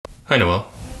Hi, Noelle.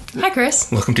 Hi, Chris.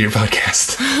 Welcome to your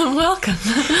podcast.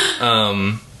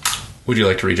 Welcome. Would you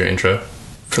like to read your intro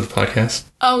for the podcast?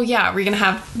 Oh, yeah. We're going to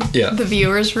have the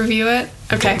viewers review it?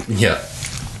 Okay. Yeah.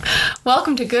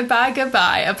 Welcome to Goodbye,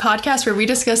 Goodbye, a podcast where we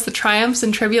discuss the triumphs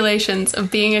and tribulations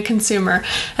of being a consumer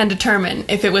and determine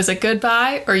if it was a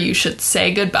goodbye or you should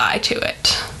say goodbye to it.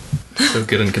 So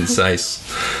good and concise.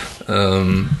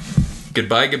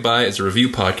 Goodbye, Goodbye is a review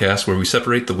podcast where we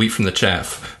separate the wheat from the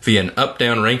chaff via an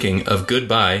up-down ranking of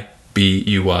Goodbye,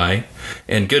 B-U-Y,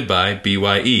 and Goodbye,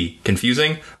 B-Y-E.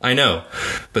 Confusing? I know.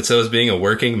 But so is being a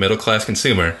working, middle-class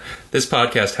consumer. This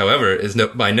podcast, however, is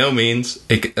by no means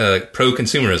a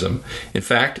pro-consumerism. In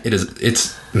fact, I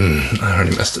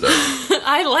already messed it up.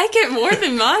 I like it more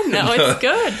than mine, though. It's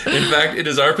good. In fact, it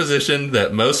is our position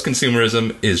that most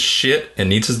consumerism is shit and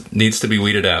needs to be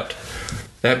weeded out.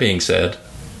 That being said,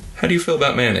 how do you feel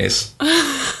about mayonnaise?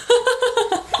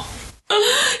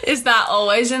 Is that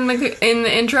always in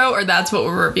the intro, or that's what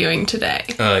we're reviewing today?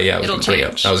 Yeah, It'll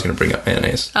change. I was going to bring up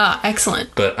mayonnaise. Ah,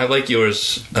 excellent. But I like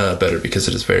yours better because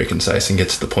it is very concise and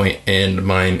gets to the point, and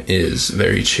mine is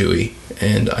very chewy,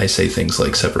 and I say things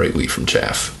like separate wheat from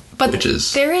chaff. But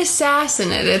there is sass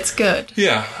in it. It's good.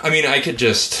 Yeah, I mean, I could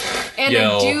just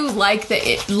yell. I do like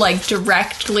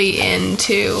directly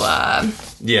into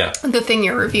the thing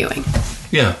you're reviewing.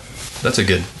 Yeah, that's a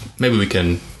good. Maybe we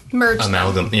can merge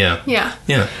amalgam. Them. Yeah.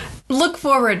 Look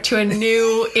forward to a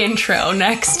new intro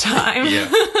next time.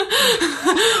 Yeah.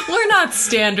 We're not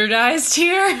standardized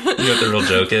here. You know what the real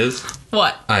joke is?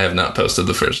 What? I have not posted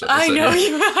the first episode. I know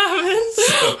you haven't.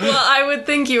 So. Well, I would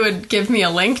think you would give me a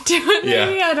link to it.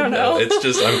 Maybe. Yeah. I don't know. It's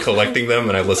just I'm collecting them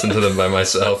and I listen to them by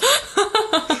myself.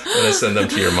 And I send them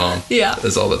to your mom. Yeah.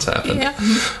 That's all that's happened. Yeah.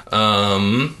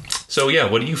 So yeah,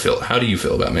 what do you feel? How do you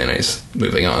feel about mayonnaise?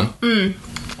 Moving on.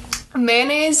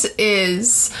 Mayonnaise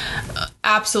is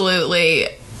absolutely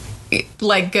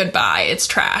like goodbye. It's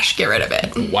trash. Get rid of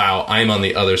it. Wow, I'm on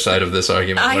the other side of this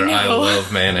argument where I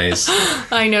love mayonnaise.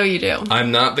 I know you do.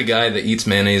 I'm not the guy that eats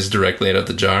mayonnaise directly out of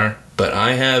the jar, but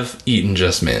I have eaten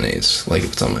just mayonnaise. Like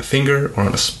if it's on my finger or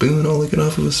on a spoon, I'll lick it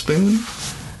off of a spoon.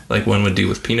 Like one would do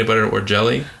with peanut butter or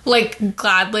jelly. Like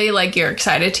gladly, like you're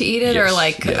excited to eat it, yes, or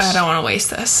like I don't want to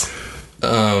waste this.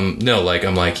 No, like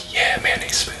I'm like, yeah,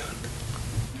 mayonnaise spoon.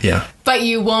 Yeah. But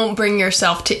you won't bring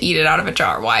yourself to eat it out of a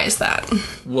jar. Why is that?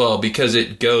 Well, because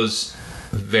it goes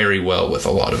very well with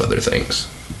a lot of other things.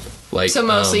 Like so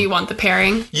mostly you want the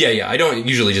pairing? Yeah. I don't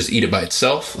usually just eat it by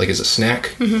itself, like as a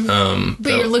snack. Mm-hmm.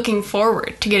 But you're looking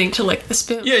forward to getting to lick the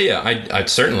spoon. Yeah. I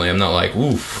certainly am not like,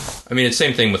 oof. I mean, it's the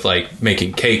same thing with like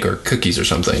making cake or cookies or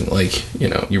something. Like, you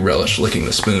know, you relish licking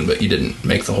the spoon, but you didn't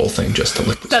make the whole thing just to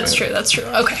lick the spoon. That's true.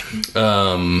 Okay.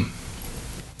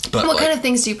 But what kind of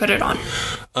things do you put it on?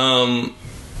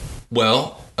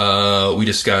 We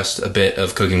discussed a bit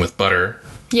of cooking with butter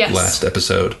last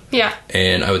episode. Yeah.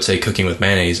 And I would say cooking with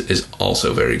mayonnaise is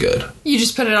also very good. You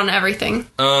just put it on everything?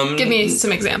 Give me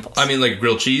some examples. I mean, like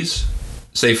grilled cheese.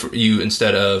 Say for you,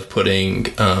 instead of putting,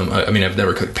 I've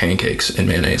never cooked pancakes in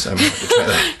mayonnaise. I'm going to have to try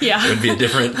that. Yeah. It would be a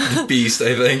different beast,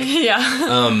 I think.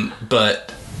 Yeah.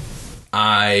 But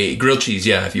grilled cheese,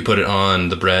 if you put it on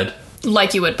the bread.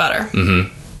 Like you would butter.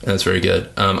 Mm-hmm. That's very good.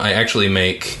 I actually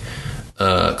make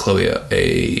Chloe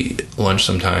a lunch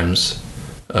sometimes,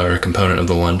 or a component of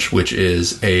the lunch, which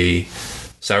is a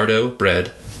sourdough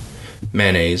bread,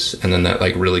 mayonnaise, and then that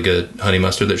like really good honey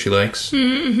mustard that she likes,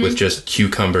 with just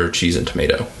cucumber, cheese, and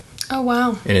tomato. Oh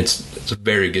wow! And it's a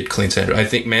very good clean sandwich. I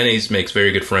think mayonnaise makes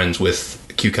very good friends with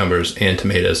cucumbers and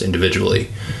tomatoes individually,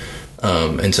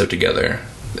 and so together,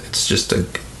 it's just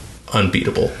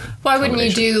unbeatable. Why wouldn't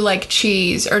you do like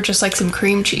cheese or just like some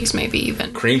cream cheese, maybe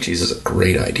even? Cream cheese is a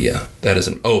great idea. That is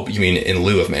you mean in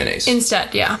lieu of mayonnaise?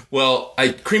 Instead, yeah. Well,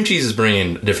 cream cheese is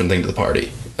bringing a different thing to the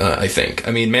party, I think.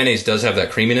 I mean, mayonnaise does have that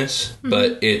creaminess,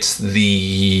 but it's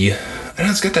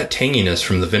it's got that tanginess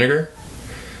from the vinegar.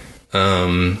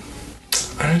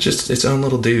 Just its own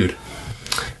little dude.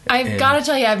 I've got to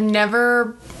tell you, I've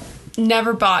never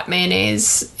bought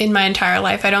mayonnaise in my entire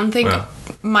life. I don't think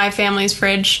my family's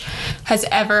fridge has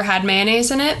ever had mayonnaise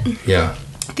in it. Yeah.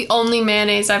 The only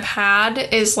mayonnaise I've had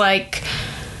is like...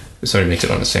 If somebody makes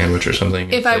it on a sandwich or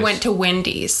something. If I went to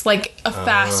Wendy's, like a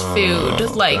fast food.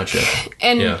 Gotcha.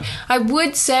 And I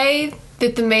would say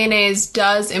that the mayonnaise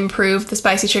does improve the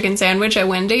spicy chicken sandwich at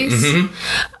Wendy's.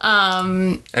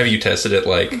 Mm-hmm. Have you tested it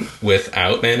like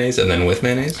without mayonnaise and then with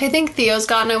mayonnaise? I think Theo's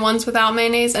gotten it once without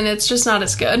mayonnaise, and it's just not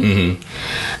as good. Mm-hmm.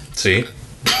 See?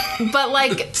 But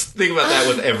like... Think about that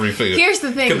with every food. Here's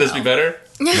the thing, Could this be better?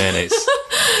 Mayonnaise.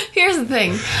 Here's the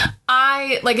thing.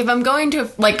 If I'm going to,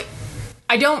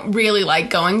 I don't really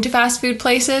like going to fast food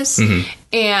places,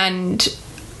 and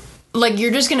like,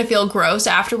 you're just going to feel gross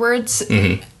afterwards.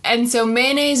 Mm-hmm. And so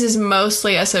mayonnaise is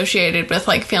mostly associated with,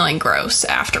 like, feeling gross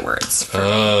afterwards.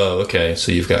 Oh, okay.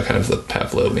 So you've got kind of the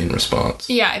Pavlovian response.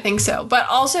 Yeah, I think so. But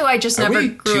also, I just never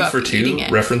grew up eating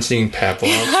it. Referencing Pavlov?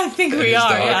 I think we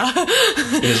are, dog?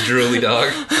 And his drooly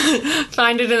dog?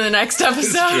 Find it in the next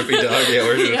episode. His drippy dog, yeah,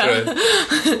 we're going to try.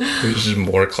 There's just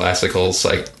more classical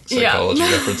psychology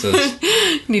references.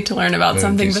 Need to learn about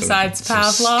something besides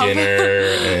Pavlov.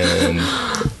 Skinner and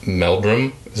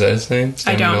Meldrum. Is that his name?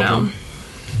 I don't know.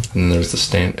 And there's the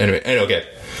stand. Anyway, okay.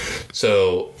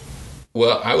 So,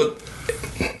 well,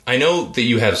 I know that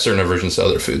you have certain aversions to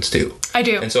other foods too. I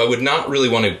do. And so I would not really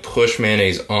want to push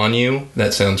mayonnaise on you.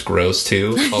 That sounds gross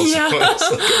too. Also,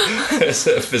 as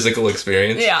a physical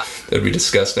experience. Yeah. That'd be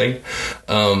disgusting.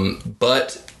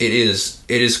 But it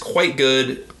is quite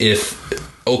good if,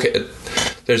 okay,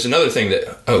 there's another thing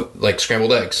that, like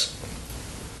scrambled eggs.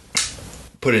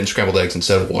 Put it in scrambled eggs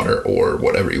instead of water or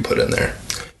whatever you put in there.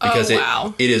 Because it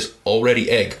is already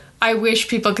egg. I wish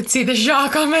people could see the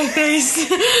shock on my face.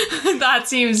 That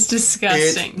seems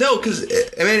disgusting. No, because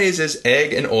mayonnaise is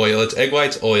egg and oil. It's egg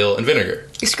whites, oil, and vinegar.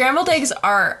 Scrambled eggs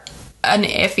are an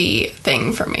iffy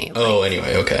thing for me.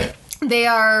 Anyway, okay. They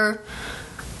are...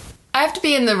 I have to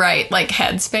be in the right, like,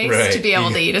 headspace to be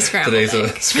able to eat a scrambled egg.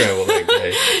 Today's a scrambled egg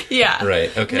day. Yeah.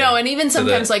 Right, okay. No, and even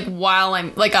sometimes, like, while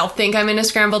I'm... Like, I'll think I'm in a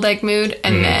scrambled egg mood,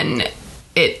 and then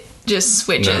it just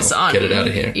switches on. Get it out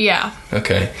of here. Yeah.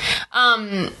 Okay.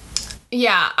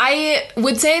 Yeah, I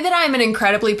would say that I'm an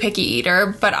incredibly picky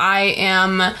eater, but I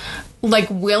am, like,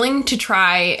 willing to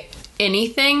try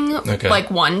anything, like,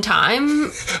 one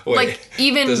time. Wait, like,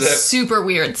 even super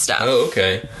weird stuff. Oh,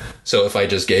 okay. So if I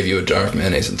just gave you a jar of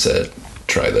mayonnaise and said,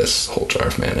 try this whole jar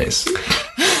of mayonnaise.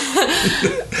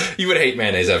 You would hate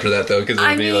mayonnaise after that, though, because it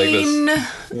would be like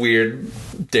this weird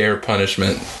dare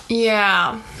punishment.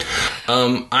 Yeah.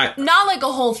 Not like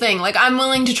a whole thing. Like, I'm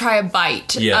willing to try a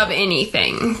bite of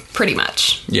anything, pretty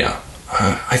much. Yeah.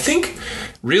 I think,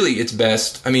 really, it's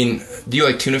best... I mean, do you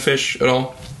like tuna fish at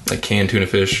all? Like canned tuna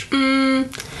fish?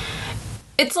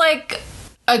 It's like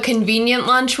a convenient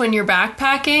lunch when you're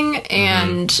backpacking,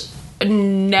 and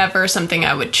never something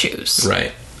I would choose.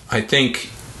 Right. I think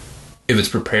if it's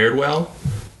prepared well,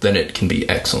 then it can be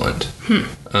excellent.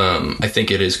 I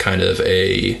think it is kind of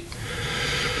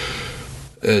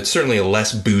it's certainly a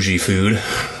less bougie food,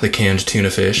 the canned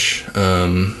tuna fish.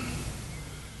 But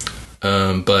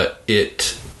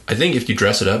I think if you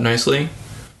dress it up nicely,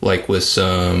 like with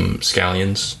some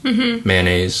scallions,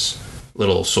 mayonnaise,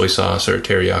 little soy sauce or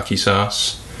teriyaki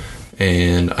sauce,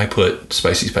 and I put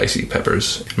spicy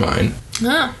peppers in mine,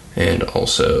 and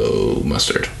also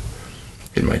mustard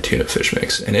in my tuna fish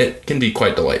mix, and it can be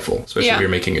quite delightful, especially if you're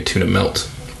making a tuna melt.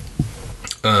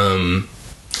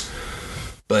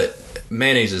 But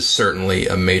mayonnaise is certainly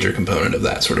a major component of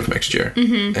that sort of mixture.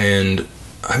 And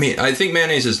I mean, I think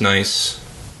mayonnaise is nice.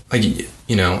 Like,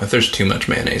 you know, if there's too much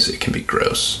mayonnaise, it can be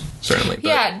gross, certainly. But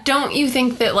yeah, don't you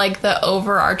think that, like, the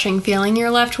overarching feeling you're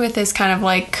left with is kind of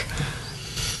like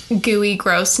gooey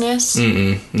grossness?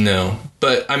 No.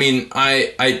 But I mean,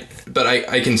 I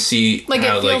can see like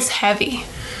how, it feels heavy.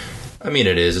 I mean,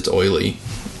 it is. It's oily.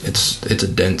 It's a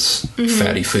dense,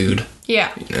 fatty food.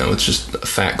 Yeah. You know, it's just a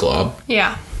fat glob.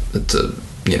 Yeah. It's a,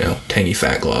 you know, tangy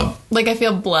fat glob. Like, I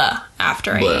feel blah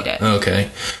after I eat it. Okay.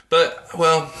 But,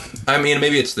 well, I mean,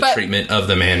 maybe it's the treatment of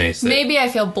the mayonnaise. Maybe I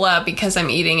feel blah because I'm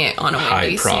eating it on a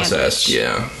Wendy's high-processed, sandwich.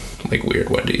 yeah. Like weird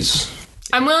Wendy's.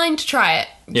 I'm willing to try it.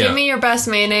 Yeah. Give me your best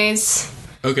mayonnaise.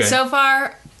 Okay. So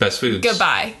far... Best foods.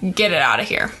 Goodbye. Get it out of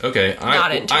here. Okay.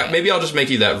 Not into it. Maybe I'll just make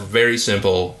you that very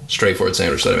simple, straightforward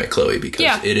sandwich that I make Chloe,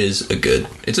 because it is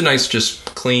it's a nice, just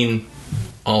clean,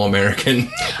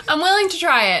 all-American. I'm willing to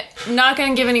try it. Not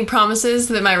going to give any promises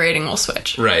that my rating will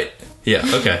switch. Right. Yeah,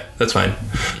 okay. That's fine.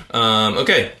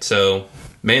 Okay, so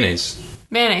mayonnaise.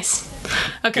 Mayonnaise.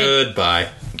 Okay. Goodbye.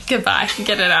 Get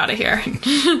it out of here.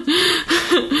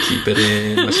 Keep it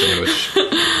in my sandwich.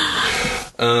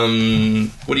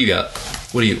 What do you got?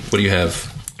 What do you have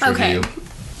to review?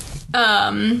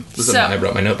 I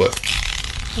brought my notebook.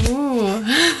 Ooh.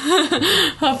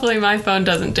 Hopefully my phone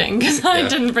doesn't ding because I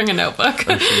didn't bring a notebook.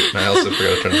 Oh, shoot. I also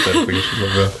forgot to turn the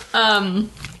notebook.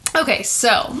 Okay,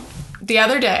 so the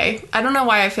other day, I don't know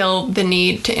why I feel the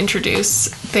need to introduce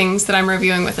things that I'm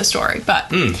reviewing with a story, but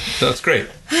that's great.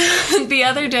 The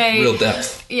other day, real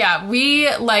depth. Yeah,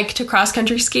 we like to cross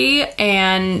country ski,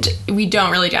 and we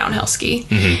don't really downhill ski.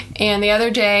 And the other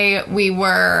day, we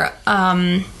were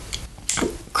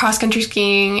cross country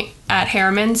skiing at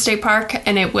Harriman State Park,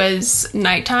 and it was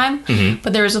nighttime,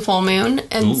 but there was a full moon,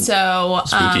 and so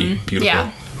spooky, beautiful.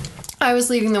 Yeah. I was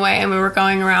leading the way, and we were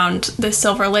going around the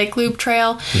Silver Lake Loop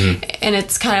Trail, and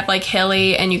it's kind of like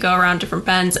hilly, and you go around different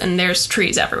bends, and there's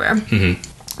trees everywhere.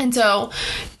 And so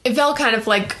it felt kind of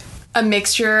like a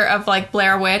mixture of like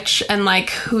Blair Witch and like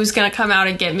who's gonna come out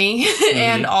and get me,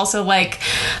 and also like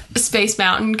Space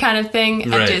Mountain kind of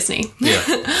thing at Disney. Yeah.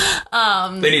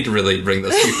 They need to really bring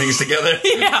those two things together.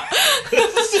 Yeah.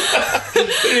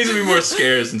 There needs to be more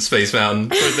scares in Space Mountain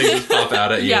where things just pop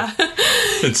out at you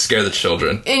and scare the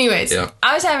children. Anyways,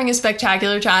 I was having a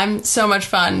spectacular time. So much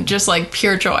fun. Just like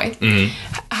pure joy.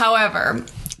 However,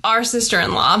 our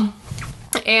sister-in-law,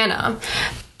 Anna,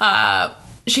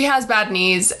 she has bad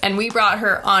knees, and we brought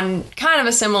her on kind of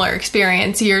a similar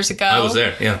experience years ago. I was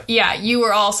there, yeah. Yeah, you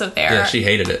were also there. Yeah, she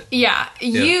hated it. Yeah,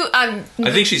 you... I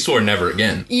think she swore never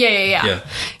again. Yeah.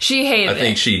 She hated it. I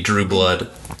think she drew blood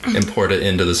and poured it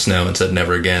into the snow and said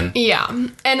never again. Yeah,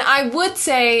 and I would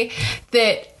say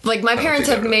that, like, my parents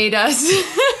have made us...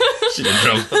 She didn't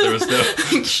draw blood. There was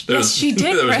no... Yes, she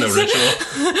did, There was no ritual.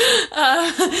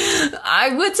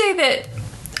 I would say that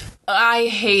I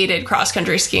hated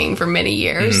cross-country skiing for many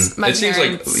years. It seems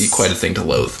like quite a thing to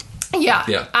loathe.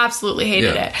 Yeah, absolutely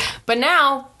hated it. But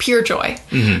now, pure joy.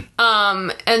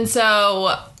 And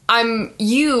so,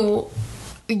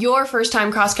 your first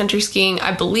time cross-country skiing,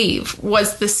 I believe,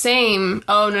 was the same...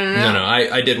 Oh, no. No,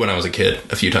 I did when I was a kid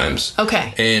a few times.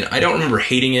 Okay. And I don't remember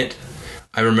hating it.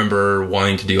 I remember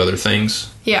wanting to do other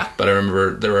things. Yeah. But I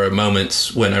remember there were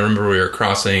moments when I remember we were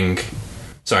crossing...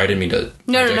 Sorry, I didn't mean to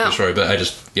hijack the story, but I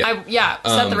just...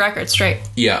 set the record straight.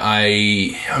 Yeah,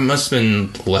 I must have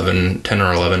been 10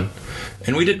 or 11.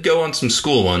 And we did go on some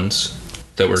school ones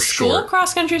that were short. School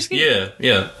cross-country skiing?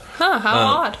 Yeah. Huh, how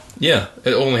odd. Yeah,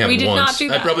 it only happened once. We did not do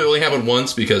that. I probably only happened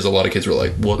once because a lot of kids were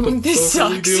like, what the this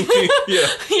fuck are you doing?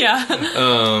 Yeah.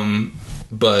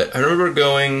 But I remember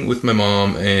going with my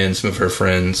mom and some of her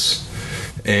friends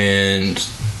and...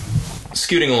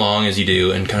 scooting along as you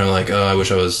do, and kind of like, oh, I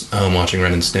wish I was home watching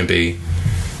Ren and Stimpy,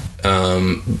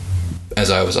 as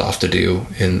I was off to do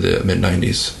in the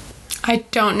mid-90s. I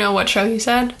don't know what show you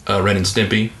said. Ren and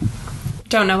Stimpy.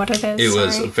 Don't know what it is. It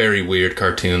was a very weird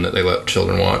cartoon that they let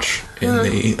children watch in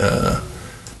the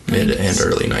mid and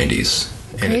early 90s.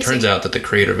 And Crazy. It turns out that the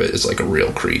creator of it is like a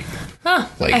real creep. Huh,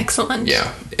 like, excellent.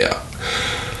 Yeah.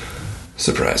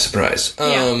 Surprise.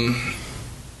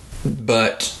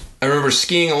 But... I remember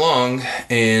skiing along,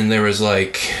 and there was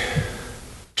we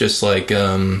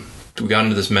got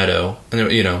into this meadow, and there,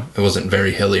 it wasn't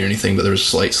very hilly or anything, but there was a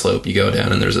slight slope. You go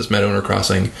down, and there's this meadow, and we're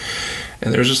crossing,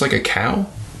 and there was just like a cow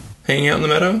hanging out in the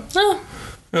meadow. Oh.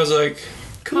 I was like,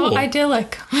 cool. Oh,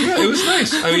 idyllic. Yeah, it was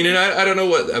nice. I mean, and I don't know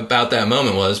what about that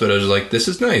moment was, but I was like, this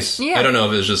is nice. Yeah. I don't know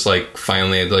if it was just like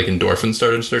finally like endorphins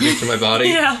started surging through my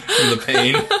body from the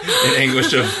pain and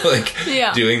anguish of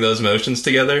doing those motions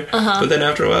together. But then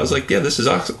after a while, I was like, yeah, this is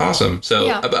awesome.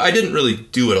 So but I didn't really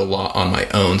do it a lot on my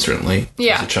own, certainly,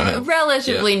 as a child.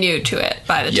 Relatively new to it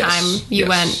by the time you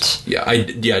went. Yeah, I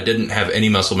didn't have any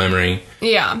muscle memory.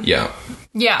 Yeah.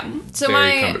 So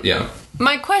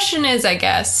my question is, I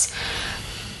guess...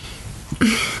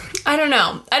 I don't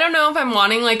know if I'm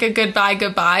wanting like a goodbye,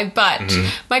 but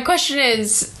my question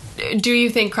is, do you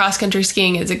think cross-country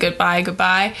skiing is a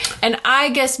goodbye? And I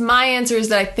guess my answer is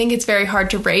that I think it's very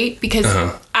hard to rate because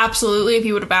absolutely, if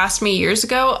you would have asked me years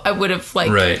ago, I would have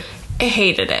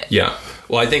hated it. Yeah.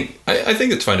 Well, I think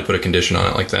it's fine to put a condition on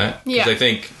it like that. Because I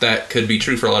think that could be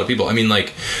true for a lot of people. I mean,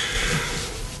 like,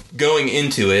 going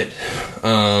into it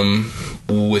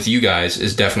with you guys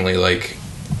is definitely like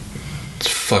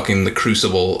fucking the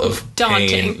crucible of daunting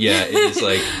pain. Yeah, it's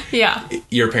like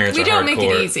your parents are hardcore. We don't make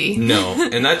it easy. No,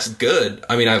 and that's good.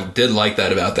 I mean, I did like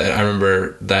that about that. I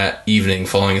remember that evening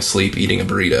falling asleep eating a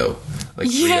burrito. Like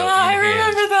I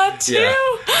remember that too. Yeah.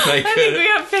 I think we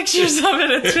have pictures of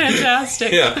it. It's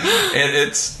fantastic.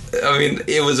 And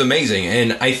it was amazing.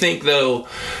 And I think though,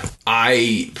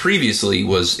 I previously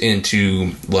was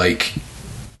into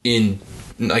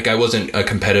I wasn't a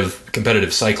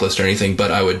competitive cyclist or anything,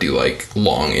 but I would do like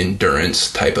long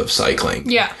endurance type of cycling.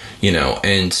 Yeah.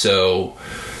 And so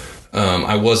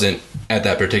I wasn't at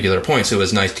that particular point, so it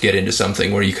was nice to get into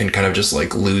something where you can kind of just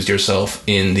like lose yourself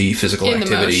in the physical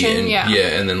activity. The motion,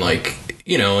 and then like,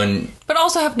 and... But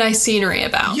also have nice scenery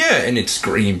about. Yeah, and it's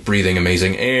breathing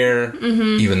amazing air,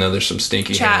 even though there's some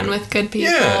stinky chatting with good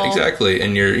people. Yeah, exactly.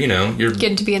 And you're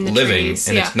getting to be in the living, trees.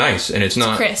 And it's nice, and it's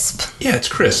not... crisp. Yeah, it's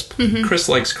crisp. Chris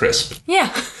likes crisp.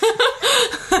 Yeah.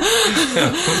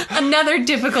 Another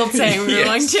difficult saying we're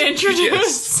going to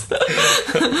introduce.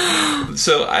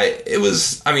 So I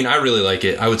really like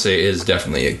it. I would say it is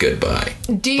definitely a good buy.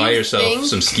 Do you buy yourself think-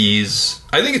 some skis.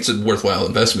 I think it's a worthwhile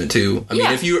investment too. I mean,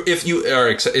 Yeah. if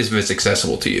it's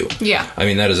accessible to you. Yeah. I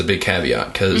mean, that is a big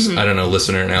caveat because I don't know,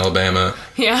 listener in Alabama,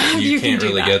 Yeah, you can can't do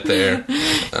really that. get there.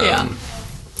 Yeah.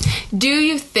 Do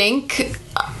you think,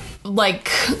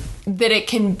 like, that it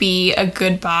can be a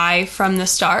good buy from the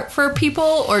start for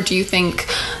people, or do you think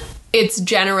it's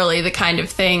generally the kind of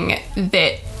thing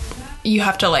that you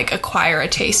have to, like, acquire a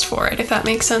taste for it, if that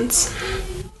makes sense?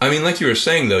 I mean, like you were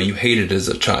saying though, you hated it as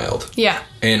a child. Yeah.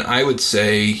 And I would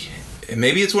say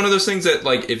maybe it's one of those things that,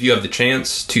 like, if you have the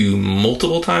chance to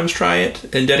multiple times try it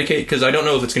and dedicate, because I don't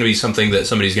know if it's going to be something that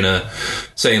somebody's going to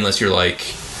say unless you're, like,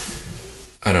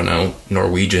 I don't know,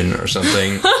 Norwegian or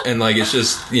something. And, like, it's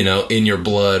just, you know, in your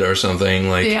blood or something,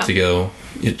 like, Yeah. to go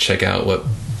check out what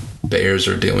bears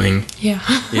are doing. Yeah.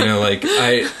 You know, like,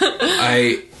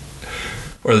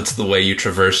 or it's the way you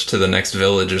traverse to the next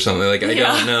village or something. Like, I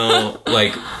don't know.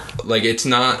 Like it's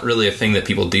not really a thing that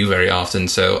people do very often.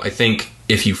 So I think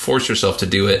if you force yourself to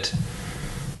do it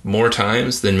more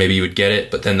times, then maybe you would get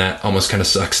it. But then that almost kind of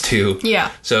sucks too.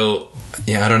 Yeah. So,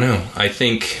 yeah, I don't know. I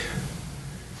think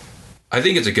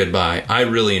it's a good buy. I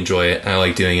really enjoy it. I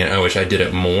like doing it. I wish I did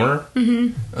it more.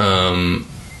 Mm-hmm.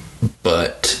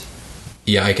 But,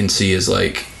 yeah, I can see as,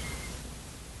 like,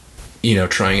 you know,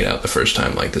 trying it out the first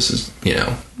time, like, this is, you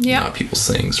know, not people's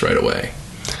things right away.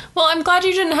 Well, I'm glad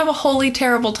you didn't have a wholly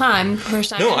terrible time the first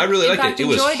time. No, I really liked it. It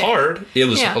was hard. It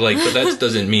was, like, but that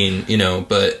doesn't mean, you know,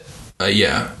 but,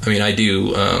 yeah. I mean, I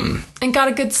do, And got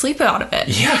a good sleep out of it.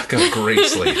 yeah, got great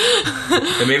sleep.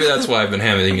 And maybe that's why I've been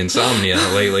having insomnia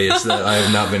lately. It's that I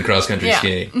have not been cross-country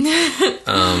skiing.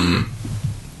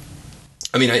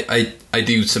 I mean, I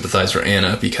do sympathize for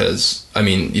Anna because, I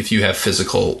mean, if you have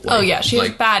physical... Like, she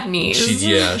has bad knees.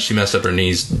 She messed up her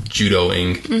knees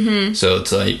judoing. Mm-hmm. So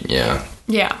it's like, yeah.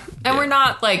 Yeah. And we're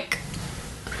not, like...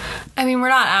 I mean, we're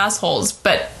not assholes,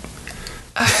 but...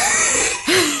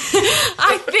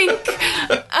 I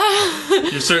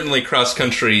think... You're certainly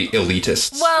cross-country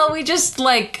elitists. Well, we just,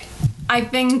 like... I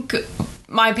think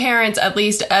my parents, at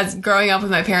least as growing up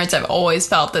with my parents, I've always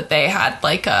felt that they had,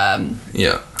 like,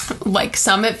 yeah. like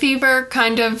summit fever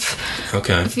kind of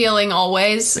feeling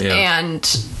always. Yeah.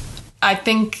 And I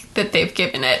think that they've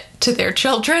given it to their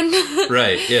children.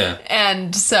 Right, yeah.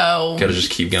 And so... Gotta just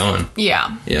keep going.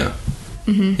 Yeah. Yeah.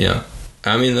 Mm-hmm. Yeah.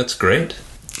 I mean, that's great.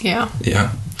 Yeah.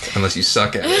 Yeah. Unless you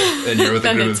suck at it and you're with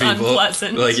a group of people.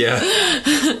 Unpleasant. Like, yeah.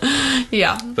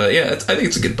 Yeah. But yeah, I think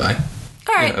it's a good buy.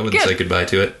 All right, I wouldn't say goodbye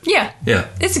to it. Yeah. Yeah.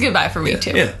 It's a good buy for me,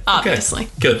 too. Yeah. Obviously.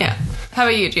 Okay. Good. Yeah. How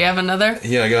about you? Do you have another?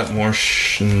 Yeah, I got more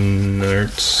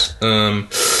schnurts.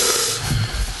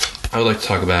 I would like to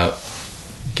talk about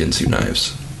Ginsu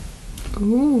knives.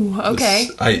 Ooh, okay.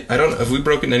 I don't know. Have we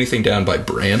broken anything down by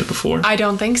brand before? I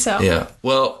don't think so. Yeah.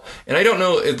 Well, and I don't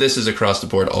know if this is across the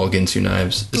board all Ginsu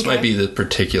knives. This might be the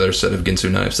particular set of Ginsu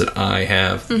knives that I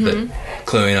have that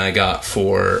Chloe and I got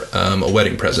for a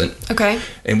wedding present. Okay.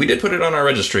 And we did put it on our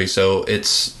registry, so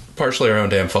it's partially our own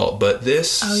damn fault. But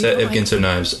this set of Ginsu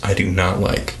knives I do not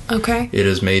like. Okay. It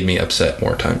has made me upset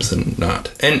more times than not.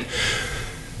 And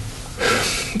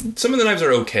some of the knives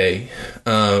are okay.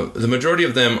 The majority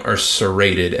of them are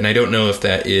serrated, and I don't know if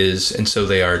that is, and so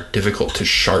they are difficult to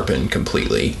sharpen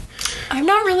completely. I'm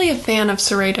not really a fan of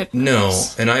serrated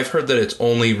knives. No, and I've heard that it's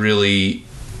only really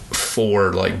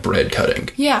for, like, bread cutting.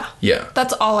 Yeah. Yeah.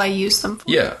 That's all I use them for.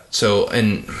 Yeah. So,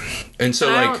 and so,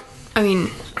 like... I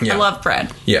love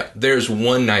bread. Yeah. There's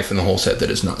one knife in the whole set that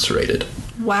is not serrated.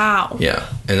 Wow. Yeah,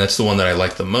 and that's the one that I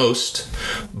like the most,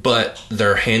 but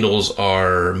their handles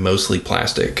are mostly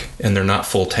plastic, and they're not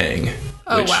full tang,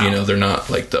 which, you know, they're not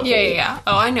like the whole... Yeah.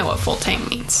 Oh, I know what full tang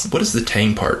means. What is the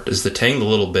tang part? Is the tang the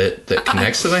little bit that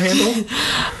connects to the handle?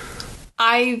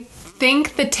 I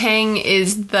think the tang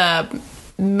is the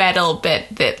metal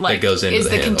bit that, like, that goes into is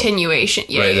the handle. Continuation.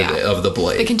 Yeah, right, yeah. of the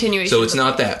blade. The continuation. So it's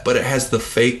not that, but it has the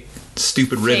fake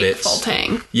stupid rivets. Full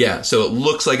tang. Yeah, so it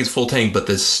looks like it's full tang, but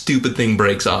the stupid thing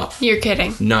breaks off. You're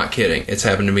kidding. Not kidding. It's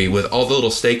happened to me with all the little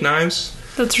steak knives.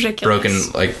 That's ridiculous.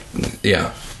 Broken, like,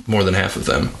 yeah, more than half of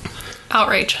them.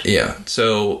 Outrage. Yeah,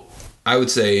 so I would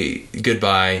say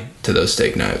goodbye to those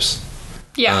steak knives.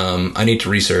 Yeah. I need to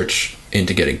research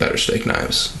into getting better steak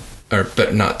knives.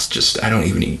 But not just, I don't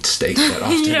even eat steak that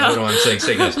often. Yeah. I don't know why I'm saying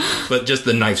steak knives. But just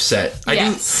the knife set.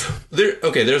 Yes.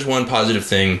 There's one positive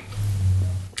thing.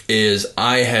 Is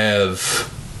I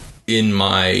have, in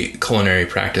my culinary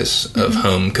practice of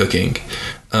home cooking,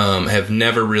 have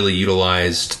never really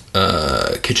utilized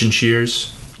kitchen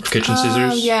shears kitchen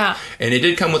scissors. Yeah. And it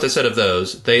did come with a set of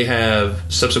those. They have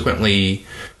subsequently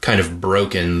kind of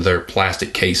broken their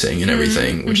plastic casing and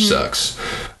everything, which sucks.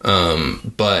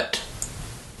 But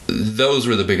those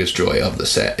were the biggest joy of the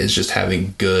set, is just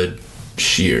having good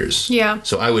shears. Yeah.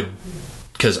 So I would,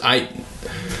 because that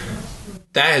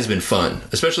has been fun,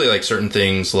 especially like certain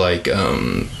things like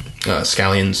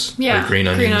scallions or green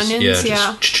onions.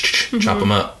 Yeah. Just chop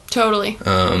them up. Totally.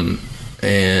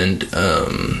 And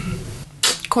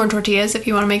corn tortillas if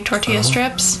you want to make tortilla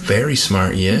strips. very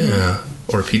smart, yeah.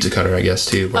 Or a pizza cutter, I guess,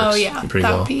 too. Works pretty that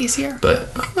well. would be easier. But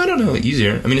I don't know,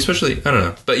 easier. I mean, especially, I don't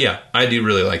know. But yeah, I do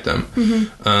really like them.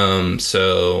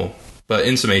 But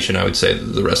in summation, I would say that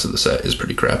the rest of the set is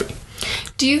pretty crappy.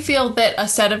 Do you feel that a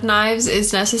set of knives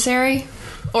is necessary?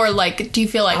 Or, like, do you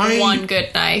feel like one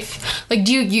good knife? Like,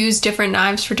 do you use different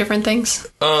knives for different things?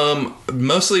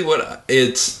 Mostly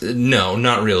no,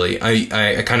 not really.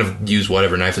 I kind of use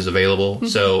whatever knife is available.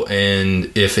 So,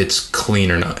 and if it's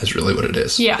clean or not is really what it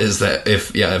is. Yeah. Is that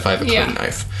if I have a clean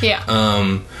knife. Yeah.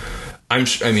 I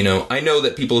know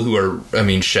that people who are,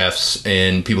 chefs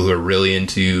and people who are really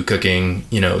into cooking,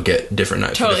 get different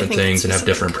knives for different things and have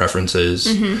different preferences.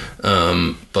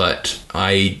 But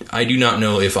I do not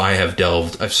know if I have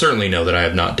delved. I certainly know that I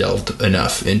have not delved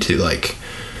enough into like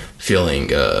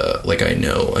feeling like I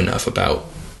know enough about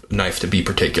knife to be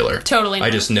particular. Totally. I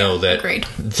just know that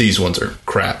these ones are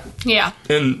crap. Yeah.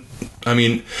 And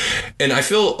I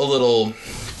feel a little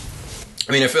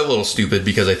stupid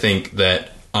because I think that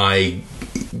I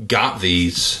got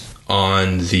these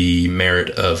on the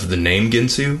merit of the name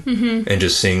Ginsu and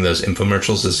just seeing those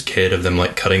infomercials as a kid of them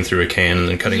like cutting through a can and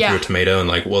then cutting through a tomato and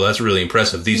like, well, that's really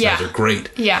impressive. These knives are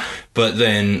great. Yeah. But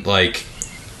then like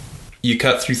you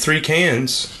cut through 3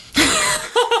 cans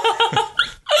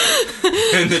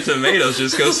and the tomatoes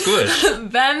just go squish.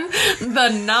 Then the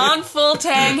non-full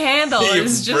tang handle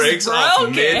is just breaks broken. off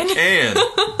mid-can.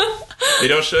 They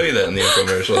don't show you that in the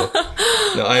infomercial.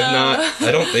 No, I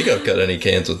don't think I've cut any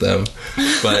cans with them.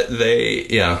 But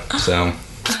so.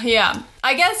 Yeah.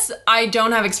 I guess I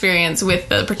don't have experience with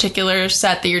the particular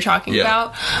set that you're talking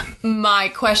about. My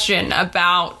question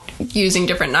about using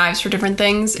different knives for different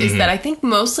things is that I think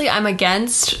mostly I'm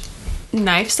against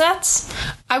knife sets.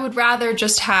 I would rather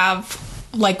just have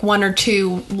like 1 or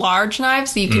 2 large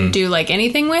knives that you can do like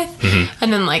anything with.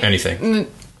 And then like... anything.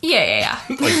 Yeah.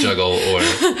 Like juggle or...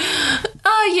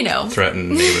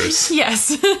 threaten neighbors.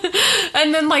 Yes.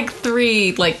 And then like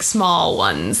 3 like small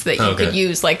ones that you could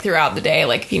use like throughout the day,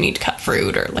 like if you need to cut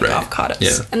fruit or like avocados.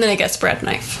 Yeah. And then I guess bread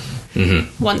knife.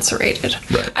 One serrated.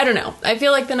 Right. I don't know. I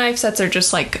feel like the knife sets are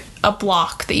just like a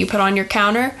block that you put on your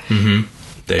counter.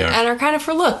 They are. And are kind of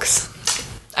for looks.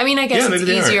 I mean, I guess it's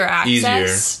easier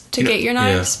access to get your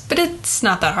knives, but it's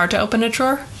not that hard to open a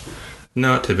drawer.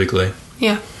 Not typically.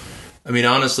 Yeah. I mean,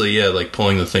 honestly, like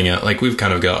pulling the thing out, like we've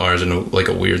kind of got ours in a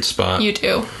weird spot. You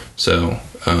do. So,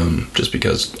 just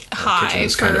because our kitchen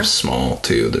is kind of small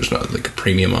too, there's not like a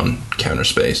premium on counter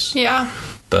space. Yeah.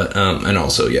 But, and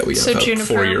also, we have a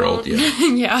 4-year-old.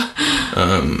 Yeah.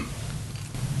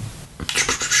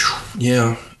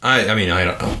 Yeah. I don't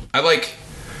know. I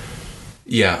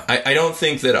don't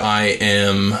think that I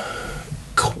am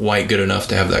quite good enough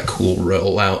to have that cool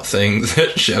rollout thing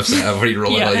that chefs have where you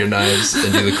roll out all your knives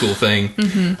and do the cool thing.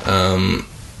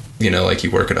 Like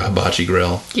you work at a hibachi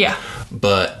grill. Yeah.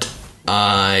 But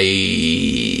I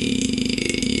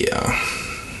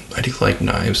do like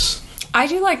knives. I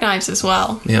do like knives as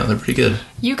well. Yeah, they're pretty good.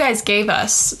 You guys gave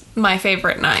us my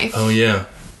favorite knife. Oh, yeah.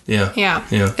 Yeah. Yeah.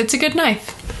 It's a good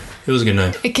knife. It was a good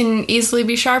knife. It can easily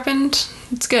be sharpened.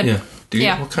 It's good. Yeah.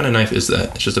 What kind of knife is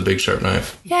that? It's just a big sharp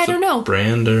knife. Yeah, I don't know.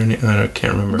 Brand or anything? I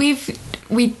can't remember. We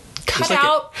cut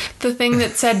out the thing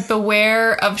that said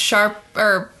beware of sharp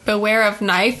or beware of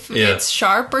knife. It's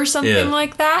sharp or something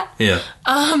like that. Yeah.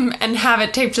 And have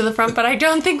it taped to the front, but I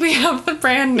don't think we have the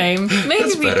brand name. Maybe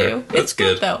That's we better. do. That's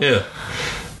good though. Yeah.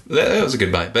 That was a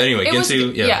good buy. But anyway,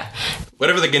 Ginsu,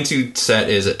 whatever the Ginsu set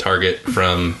is at Target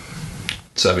from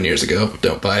 7 years ago,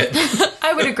 don't buy it.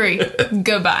 I would agree.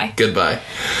 Goodbye.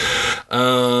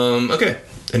 Okay.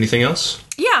 Anything else?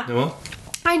 Yeah. Noelle?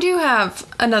 I do have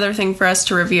another thing for us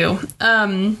to review.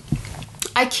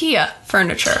 IKEA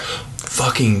furniture.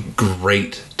 Fucking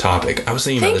great topic. I was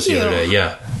thinking about this the other day.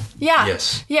 Yeah.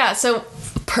 Yes. Yeah, so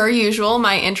per usual,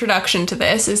 my introduction to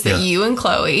this is that you and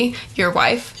Chloe, your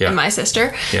wife, and my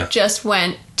sister, just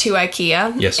went to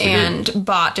IKEA and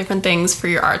bought different things for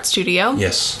your art studio.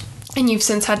 Yes. And you've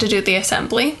since had to do the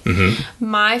assembly.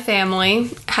 My family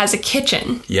has a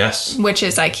kitchen. Yes. Which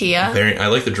is IKEA. I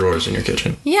like the drawers in your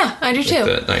kitchen. Yeah, I do too.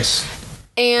 Nice.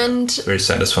 And very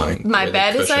satisfying. My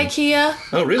bed is IKEA.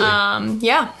 Oh, really?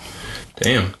 Yeah.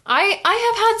 Damn. I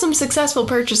have had some successful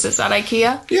purchases at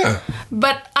IKEA. Yeah.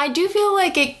 But I do feel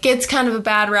like it gets kind of a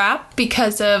bad rap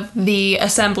because of the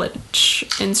assembly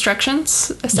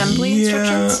instructions.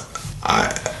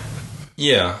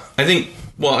 Yeah. I think,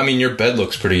 well, I mean, your bed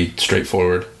looks pretty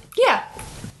straightforward. Yeah.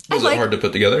 Was it hard to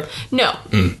put together? No.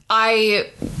 I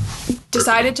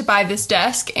decided to buy this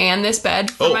desk and this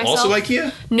bed for myself. Also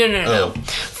IKEA? No.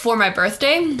 For my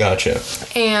birthday. Gotcha.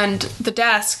 And the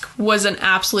desk was an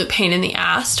absolute pain in the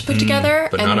ass to put together.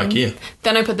 But and not IKEA.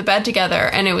 Then I put the bed together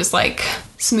and it was like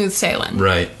smooth sailing.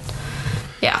 Right.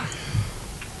 Yeah.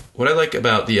 What I like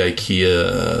about the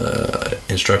IKEA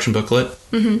instruction booklet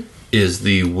is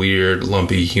the weird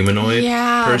lumpy humanoid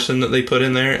person that they put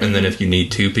in there. And then if you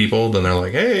need two people, then they're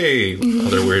like, hey,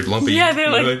 other weird lumpy they're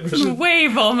humanoid like person.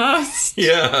 wave almost.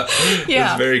 Yeah.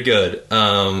 It's very good.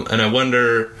 And I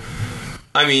wonder,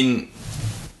 I mean,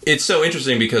 it's so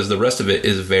interesting because the rest of it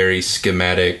is very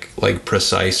schematic, like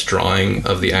precise drawing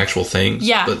of the actual things.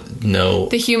 Yeah. But no.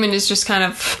 The human is just kind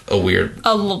of a weird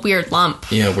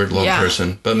lump. Yeah, weird lump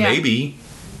person. But maybe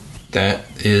that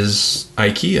is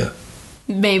IKEA.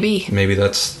 Maybe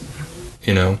that's,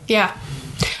 Yeah.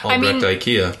 Albrecht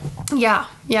IKEA. Yeah,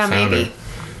 founder. maybe.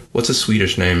 What's a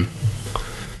Swedish name?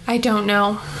 I don't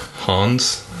know.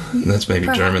 Hans? That's maybe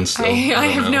German still. I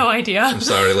have no idea. I'm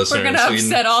sorry, listener. We're going to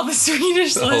upset all the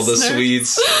Swedish listeners. All the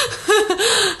Swedes.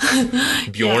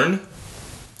 Bjorn?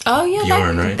 Oh, yeah.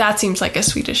 Bjorn, right? That seems like a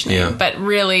Swedish name. Yeah. But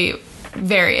really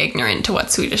very ignorant to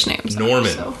what Swedish names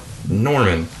Norman. are. So.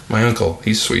 Norman. My uncle.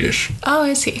 He's Swedish. Oh,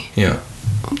 is he? Yeah.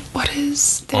 What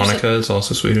is... Annika is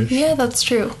also Swedish. Yeah, that's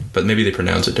true. But maybe they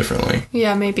pronounce it differently.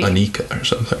 Yeah, maybe. Annika or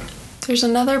something. There's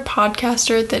another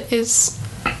podcaster that is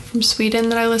from Sweden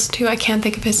that I listen to. I can't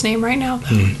think of his name right now.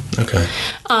 Okay.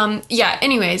 Yeah,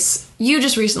 anyways, you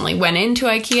just recently went into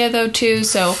IKEA, though, too,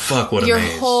 so... Fuck, what a your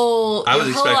maze. whole I was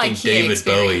expecting IKEA David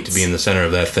experience. Bowie to be in the center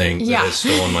of that thing that has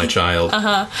stolen my child.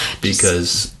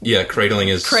 Because, cradling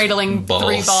his balls.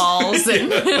 3 balls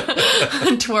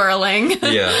and twirling.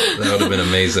 Yeah, that would have been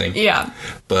amazing. Yeah.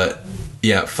 But...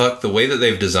 yeah, fuck, the way that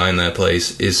they've designed that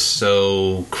place is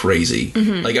so crazy.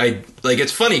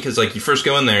 It's funny because, like, you first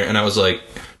go in there and I was like,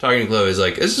 talking to Chloe, is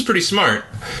like, this is pretty smart,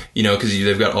 because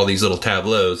they've got all these little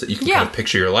tableaus that you can kind of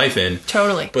picture your life in.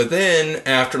 Totally. But then,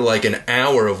 after, like, an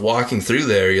hour of walking through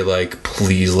there, you're like,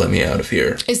 please let me out of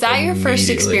here. Is that your first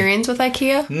experience with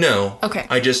IKEA? No. Okay.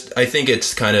 I think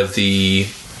it's kind of the...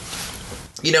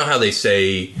 you know how they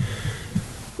say...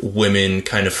 women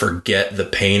kind of forget the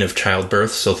pain of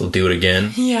childbirth, so they'll do it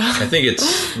again. Yeah. I think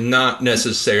it's not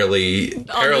necessarily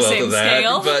parallel to that,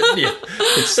 scale. but yeah,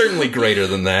 it's certainly greater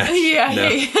than that. Yeah. No.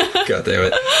 Yeah. God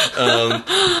damn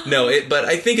it. But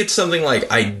I think it's something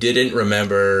like I didn't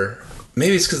remember.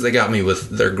 Maybe it's because they got me with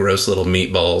their gross little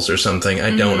meatballs or something. I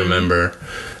don't remember.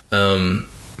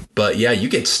 But yeah, you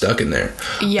get stuck in there.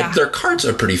 Yeah. Their carts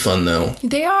are pretty fun, though.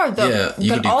 They are, though. Yeah, you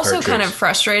can but do also cart kind of tricks.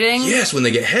 frustrating. Yes, when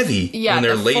they get heavy. Yeah, when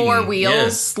they're the laden. 4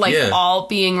 wheels, all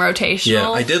being rotational. Yeah,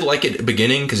 I did like it at the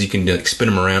beginning because you can like, spin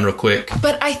them around real quick.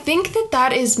 But I think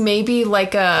that is maybe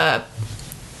like a...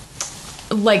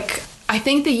 I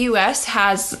think the US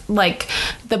has,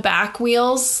 the back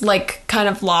wheels, kind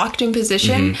of locked in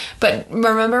position. But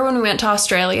remember when we went to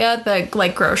Australia, the,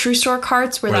 grocery store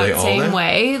carts were they that all same that?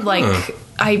 way? Huh.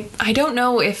 I don't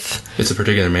know if... It's a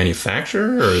particular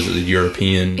manufacturer, or is it a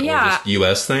European or just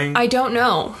US thing? I don't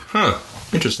know. Huh.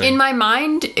 Interesting. In my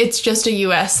mind, it's just a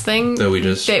US thing That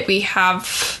we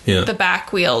have Yeah. the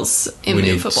back wheels we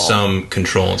immovable. need some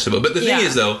control and stuff. But the thing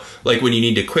is, though, when you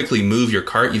need to quickly move your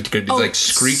cart, you have to do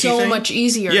screechy so thing. much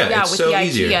easier. Yeah, it's with so the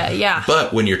easier. IKEA, yeah.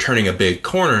 But when you're turning a big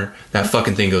corner, that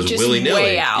fucking thing goes Just willy-nilly.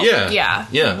 way out.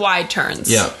 Yeah. Wide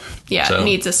turns. Yeah. Yeah, So. it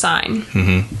needs a sign.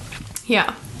 Mm-hmm.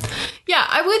 Yeah. Yeah,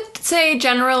 I would say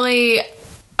generally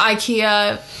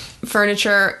IKEA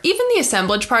furniture, even the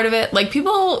assemblage part of it,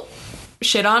 people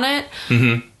shit on it,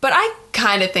 but I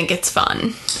kind of think it's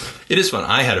fun. It is fun.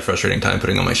 I had a frustrating time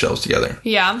putting all my shelves together.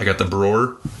 Yeah. I got the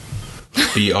Bror.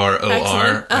 B-R-O-R.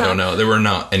 Excellent. I don't know. There were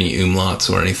not any umlauts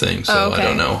or anything, so I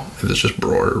don't know if it's just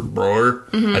Bror.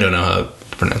 I don't know how to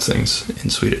pronounce things in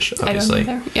Swedish, obviously. I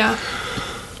don't either. Yeah.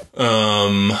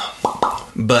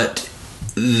 But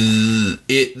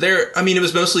it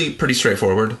was mostly pretty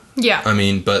straightforward. Yeah.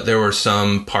 But there were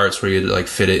some parts where you'd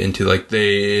fit it into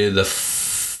the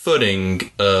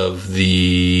footing of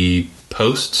the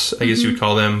posts, I guess you would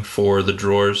call them, for the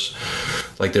drawers.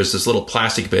 There's this little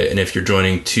plastic bit, and if you're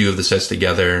joining 2 of the sets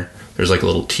together, there's a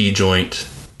little T-joint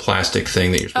plastic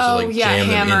thing that you're supposed to jam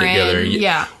them in together.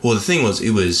 Yeah. Well, the thing was,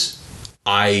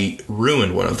 I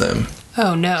ruined one of them.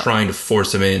 Oh, no. trying to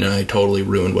force them in, and I totally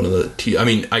ruined one of the I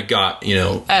mean, I got,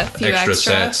 A few extra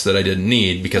sets that I didn't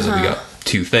need because we got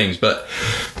 2 things, but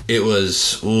it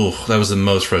was, that was the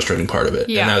most frustrating part of it.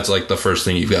 Yeah. And that's like the first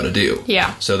thing you've got to do.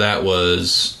 Yeah. So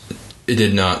it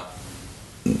did not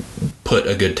put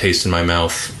a good taste in my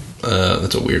mouth.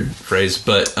 That's a weird phrase,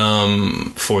 but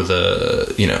for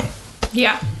the,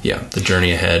 Yeah. the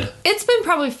journey ahead. It's been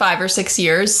probably 5 or 6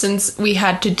 years since we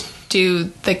had to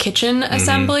do the kitchen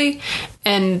assembly.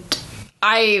 And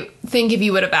I think if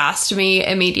you would have asked me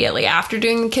immediately after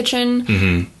doing the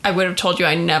kitchen, I would have told you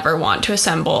I never want to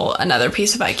assemble another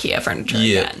piece of IKEA furniture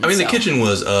again. I mean, the kitchen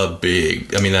was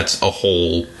that's a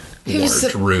whole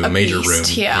large room, major room.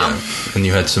 Yeah. And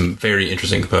you had some very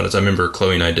interesting components. I remember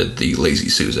Chloe and I did the Lazy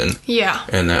Susan. Yeah.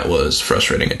 And that was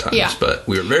frustrating at times. Yeah. But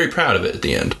we were very proud of it at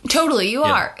the end. Totally, you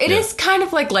are. It is kind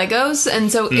of like Legos,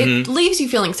 and so it leaves you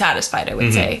feeling satisfied, I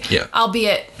would say. Yeah.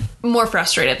 Albeit more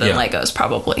frustrated than Legos,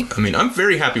 probably. I mean, I'm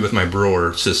very happy with my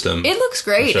Brewer system. It looks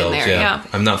great in there, yeah.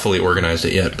 I'm not fully organized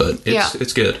it yet, but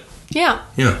it's good. Yeah.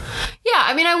 Yeah. Yeah,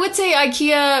 I mean, I would say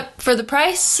IKEA for the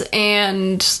price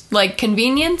and, like,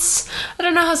 convenience. I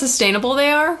don't know how sustainable they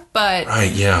are, but...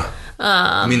 Right, yeah.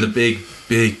 I mean, the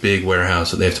big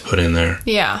warehouse that they have to put in there.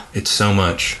 Yeah. It's so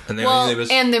much. And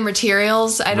and the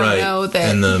materials, I don't know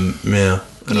that... And I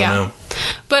don't know.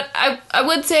 But I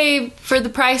would say for the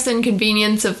price and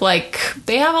convenience of, like,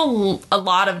 they have a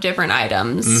lot of different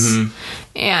items.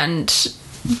 And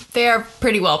they are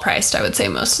pretty well priced, I would say,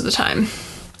 most of the time.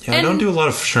 Yeah, I don't do a lot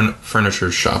of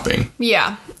furniture shopping.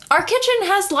 Yeah. Our kitchen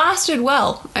has lasted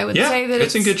well. I would say that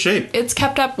it's in good shape. It's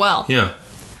kept up well. Yeah.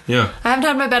 Yeah. I haven't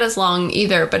had my bed as long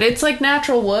either, but it's like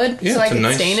natural wood, so I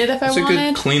can stain it if I wanted. It's a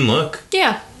good clean look.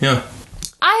 Yeah. Yeah.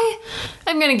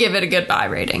 I'm going to give it a good buy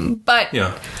rating, but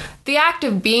the act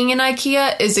of being in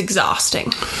IKEA is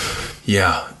exhausting.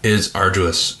 Yeah, it is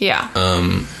arduous. Yeah.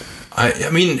 I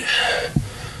mean,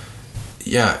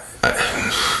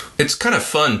 it's kind of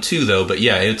fun too, though. But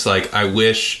it's like I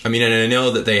wish. I mean, and I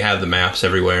know that they have the maps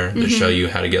everywhere to show you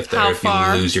how to get there if you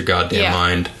lose your goddamn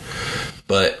mind.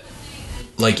 But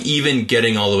like even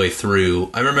getting all the way through,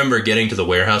 I remember getting to the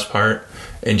warehouse part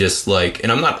and just like,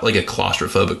 and I'm not like a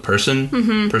claustrophobic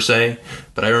person per se,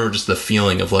 but I remember just the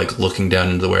feeling of like looking down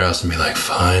into the warehouse and be like,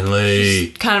 finally,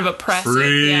 just kind of oppressive.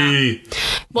 Free. Yeah.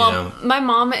 Well, my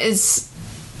mom is.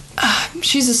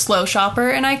 She's a slow shopper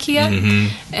in IKEA,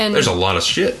 and there's a lot of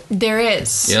shit. There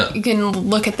is. Yeah, you can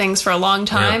look at things for a long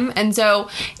time, and so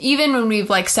even when we've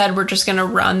like said we're just going to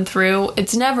run through,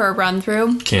 it's never a run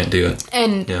through. Can't do it.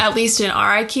 And at least in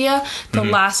our IKEA, the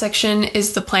last section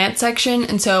is the plant section,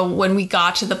 and so when we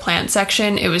got to the plant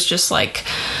section, it was just like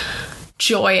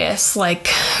joyous, like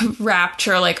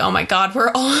rapture, like, oh my god,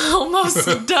 we're almost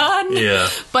done. Yeah.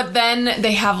 But then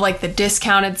they have like the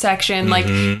discounted section, like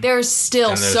there's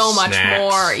still so much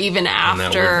more even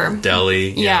after and that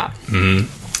deli. Yeah.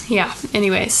 Yeah.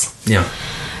 Anyways. Yeah.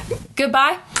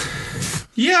 Goodbye.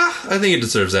 Yeah, I think it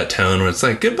deserves that tone where it's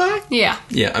like goodbye. Yeah.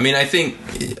 Yeah. I mean, I think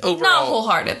overall, not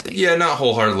wholeheartedly. Yeah, not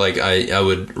wholehearted. Like I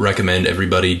would recommend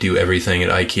everybody do everything at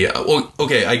IKEA. Well,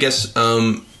 okay, I guess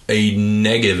a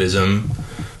negativism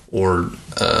or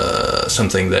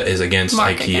something that is against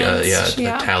IKEA,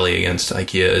 a tally against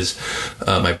IKEA is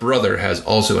my brother has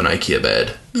also an IKEA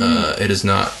bed. It is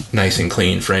not nice and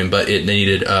clean frame, but it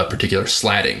needed a particular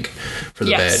slatting for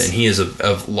the bed, and he is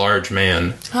a large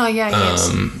man. Oh yeah,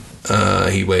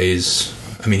 he he weighs,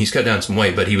 I mean, he's cut down some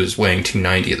weight, but he was weighing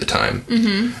 290 at the time.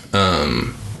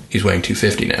 He's weighing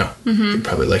 250 now. You'd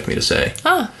probably like me to say.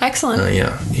 Oh, excellent.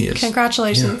 Yeah, he is.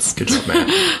 Congratulations. Yeah, good job, Matt.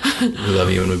 We love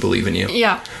you and we believe in you.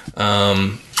 Yeah.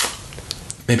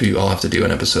 Maybe I'll have to do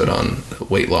an episode on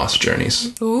weight loss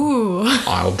journeys. Ooh.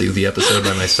 I'll do the episode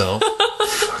by myself.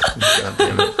 God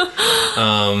damn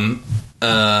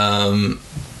it.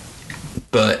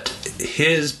 But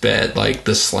his bed, like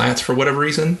the slats for whatever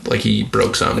reason, like he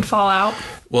broke some. Would fall out.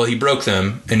 Well, he broke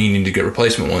them and he needed to get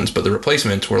replacement ones, but the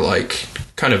replacements were like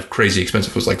kind of crazy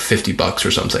expensive. It was like $50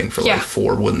 or something for like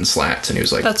 4 wooden slats, and he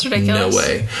was like, "That's ridiculous." No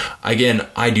way. Again,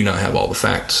 I do not have all the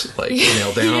facts like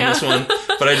nailed down on this one,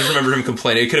 but I just remember him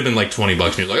complaining. It could have been like $20,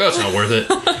 and he was like, "Oh, it's not worth it."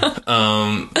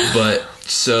 But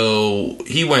so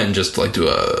he went and just like to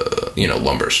a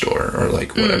lumber store or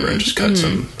like whatever, and just cut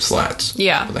some slats.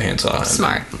 Yeah, with a handsaw.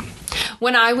 Smart.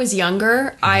 When I was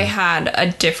younger, I had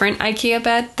a different IKEA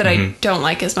bed that I don't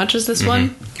like as much as this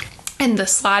one. And the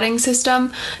slotting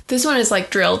system, this one is like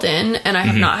drilled in, and I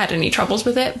have not had any troubles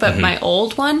with it. But my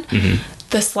old one,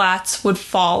 the slats would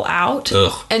fall out.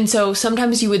 Ugh. And so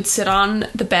sometimes you would sit on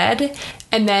the bed,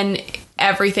 and then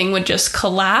everything would just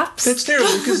collapse. That's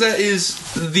terrible, because that is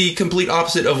the complete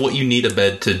opposite of what you need a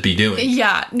bed to be doing.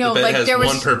 Yeah, no, The bed like has there was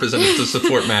one purpose, and it's to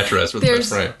support mattress with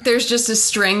there's right. there's just a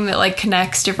string that like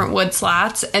connects different wood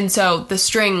slats, and so the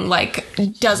string like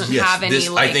doesn't Yes, have any this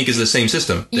like I think is the same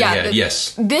system. that yeah he had.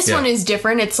 Yes, this Yeah. one is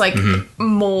different. It's like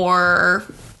more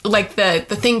like the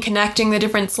thing connecting the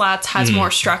different slats has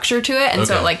more structure to it, and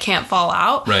so Okay. it like can't fall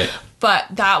out. Right. But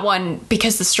that one,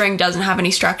 because the string doesn't have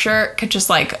any structure, could just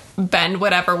like bend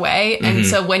whatever way. And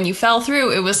so when you fell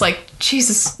through, it was like,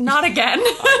 Jesus, not again.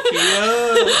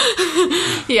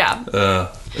 Yeah.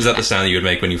 Is that the sound that you would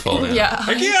make when you fall down? Yeah.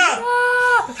 IKEA!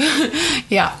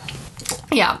 Yeah.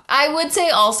 Yeah. I would say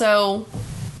also,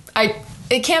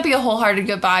 it can't be a wholehearted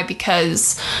goodbye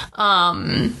because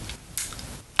I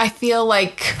feel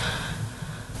like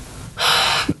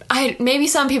maybe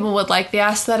some people would like the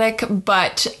aesthetic,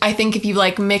 but I think if you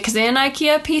like mix in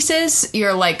IKEA pieces,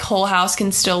 your like whole house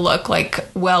can still look like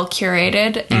well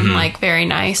curated and like very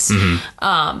nice.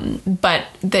 But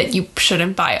that you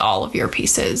shouldn't buy all of your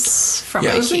pieces from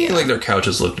Yeah, I was IKEA. thinking like their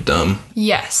couches looked dumb.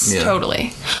 Yes, Yeah.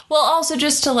 totally. Well, also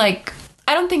just to like,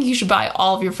 I don't think you should buy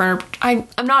all of your furniture. I'm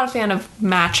not a fan of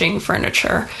matching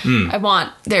furniture. I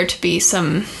want there to be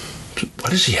some. Why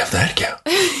does she have that couch?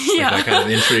 Yeah. Like that kind of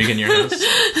intrigue in your house?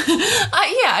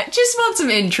 Yeah, just want some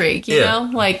intrigue, you Yeah. know?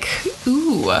 Like,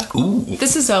 ooh, Ooh.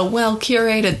 this is a well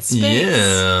curated space.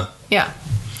 Yeah. Yeah.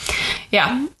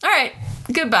 Yeah. All right.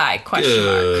 Goodbye, question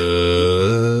mark.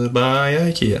 Goodbye,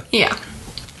 IKEA. Yeah.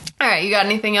 All right. You got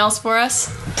anything else for us?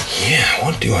 Yeah,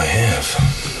 what do I have?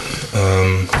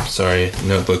 Sorry,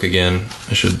 notebook again.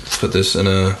 I should put this in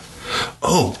a...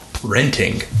 Oh,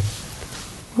 renting.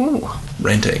 Ooh.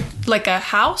 Renting. Like a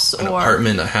house An or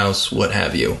apartment, a house, what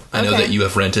have you. I know Okay. that you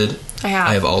have rented. I have.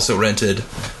 I have also rented.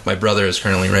 My brother is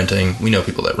currently renting. We know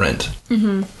people that rent.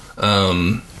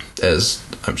 Mm-hmm. As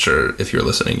I'm sure if you're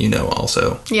listening, you know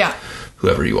also. Yeah.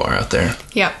 Whoever you are out there.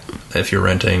 Yeah. If you're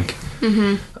renting.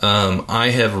 Mm-hmm. I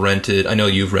have rented. I know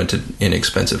you've rented in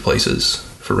expensive places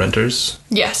for renters.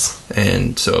 Yes.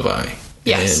 And so have I.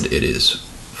 Yes. And it is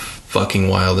fucking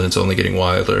wild, and it's only getting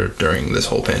wilder during this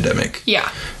whole pandemic. Yeah.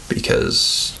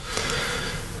 Because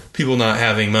people not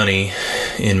having money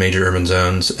in major urban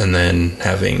zones and then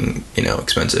having,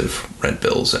 expensive rent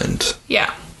bills and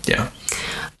Yeah. yeah.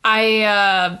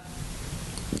 I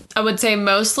would say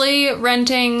mostly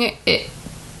renting.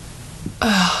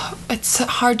 It's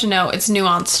hard to know. It's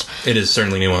nuanced. It is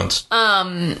certainly nuanced.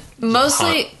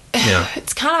 Mostly, Yeah.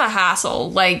 it's kind of a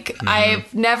hassle. Like,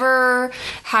 I've never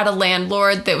had a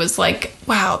landlord that was like,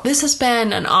 wow, this has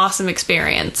been an awesome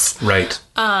experience. Right.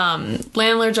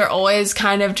 Landlords are always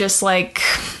kind of just like,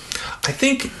 I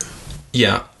think,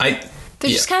 yeah, they're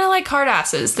just kind of like hard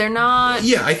asses. They're not,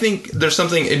 yeah, I think there's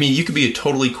something, you could be a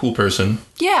totally cool person,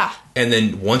 yeah. and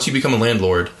then once you become a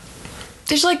landlord,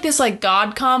 There's like this like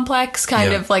God complex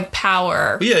kind Yeah. of like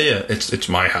power. yeah, it's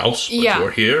my house, but Yeah.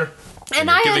 you're here. And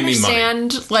you're I giving me money.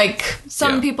 understand, like,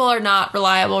 some Yeah. people are not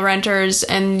reliable renters,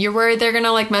 and you're worried they're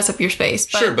gonna, like, mess up your space.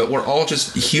 But Sure, but we're all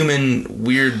just human,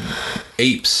 weird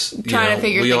apes. Trying to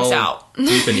figure we things all out.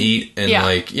 Sleep and eat, and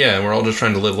Yeah. we're all just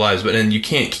trying to live lives. But then you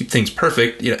can't keep things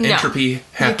perfect. No, Entropy you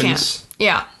happens can't.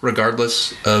 Yeah,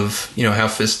 regardless of how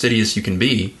fastidious you can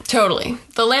be. totally.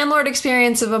 The landlord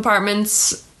experience of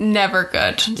apartments, never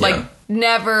good. Like,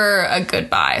 never a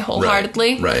goodbye,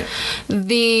 wholeheartedly. Right.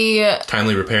 The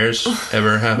Timely repairs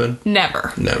ever happen?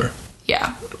 never. Never.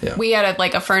 Yeah. Yeah. We had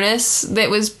a furnace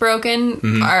that was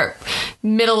broken. Our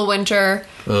middle of winter,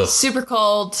 Ugh. super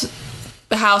cold.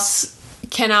 The house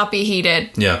cannot be heated.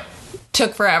 Yeah.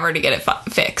 Took forever to get it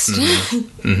fixed.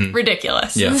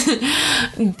 Ridiculous. Yeah.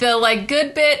 The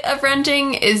good bit of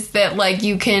renting is that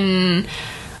you can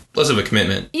Less of a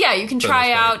commitment. you can For the try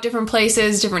most part. out different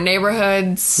places, different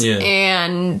neighborhoods, Yeah.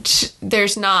 and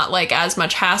there's not as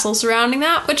much hassle surrounding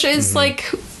that, which is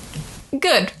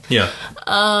good. Yeah.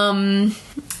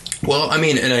 Well,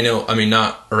 and I know,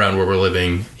 not around where we're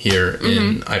living here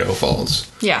in Idaho Falls,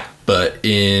 Yeah. but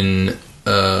in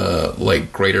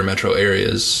greater metro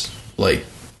areas,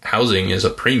 housing is a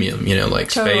premium, Totally.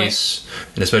 space,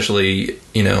 and especially,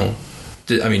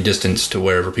 distance to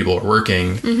wherever people are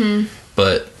working.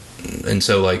 But, and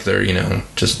so they're,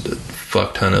 just a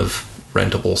fuck ton of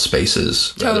rentable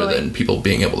spaces rather Totally. than people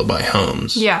being able to buy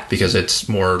homes. Yeah. Because it's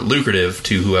more lucrative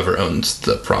to whoever owns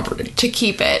the property. To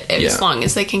keep it as Yeah. long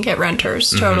as they can get renters.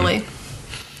 Totally.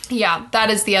 Yeah, that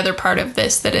is the other part of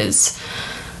this that is.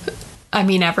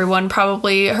 Everyone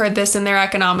probably heard this in their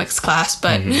economics class,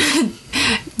 but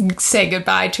say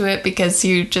goodbye to it because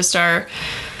you just are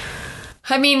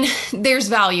I mean, there's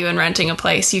value in renting a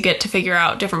place. You get to figure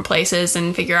out different places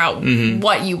and figure out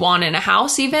what you want in a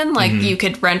house even. Like, you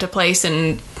could rent a place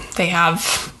and they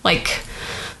have, like,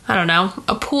 I don't know,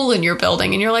 a pool in your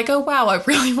building. And you're like, oh, wow, I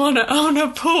really want to own a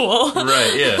pool.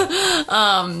 Right, yeah.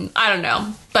 I don't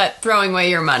know. But throwing away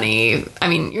your money, I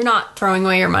mean, you're not throwing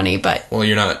away your money, but... Well,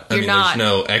 you're not. I mean, there's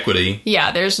no equity.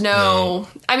 Yeah, there's no...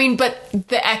 I mean, but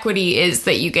the equity is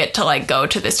that you get to, like, go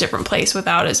to this different place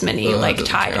without as many, like,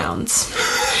 tie-downs.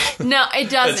 No, it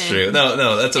doesn't. That's true.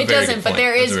 No, that's a very good point. It doesn't, but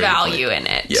there is value in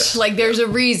it. Yes. Like, there's a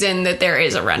reason that there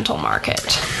is a rental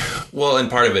market. Well, and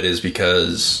part of it is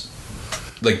because,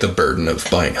 like, the burden of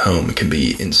buying a home can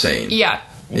be insane. Yeah.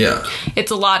 Yeah.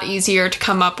 It's a lot easier to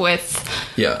come up with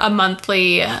a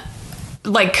monthly,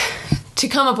 like, to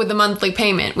come up with a monthly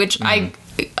payment, which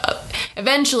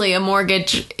eventually a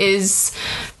mortgage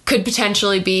could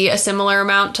potentially be a similar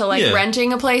amount to, like,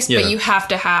 renting a place, but you have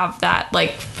to have that,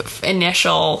 like,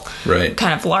 initial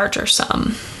kind of larger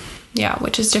sum. Yeah,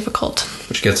 which is difficult.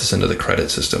 Which gets us into the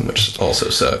credit system, which also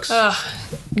sucks. Ugh,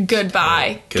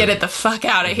 goodbye. Get it the fuck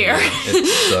out of here.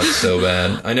 It sucks so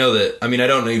bad. I know that, I mean, I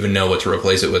don't even know what to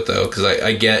replace it with, though, because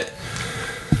I get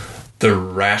the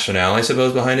rationale, I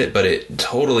suppose, behind it, but it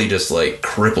totally just, like,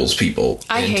 cripples people.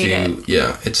 I hate it.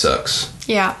 Yeah, it sucks.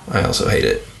 Yeah. I also hate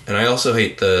it. And I also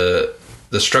hate the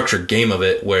structured game of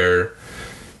it where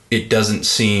it doesn't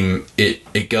seem,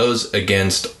 it goes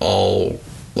against all,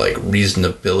 like,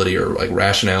 reasonability or, like,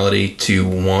 rationality to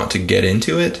want to get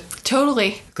into it.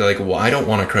 Totally. Like, well, I don't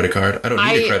want a credit card. I don't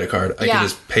need a credit card. I can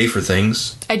just pay for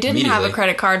things. I didn't have a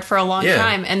credit card for a long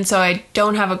time, and so I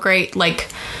don't have a great, like,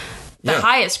 the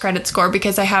highest credit score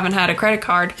because I haven't had a credit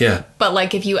card. Yeah. But,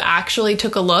 like, if you actually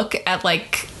took a look at,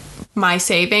 like, my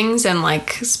savings and,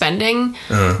 like, spending...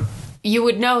 you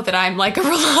would know that I'm, like, a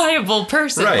reliable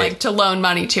person, like, to loan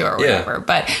money to or whatever.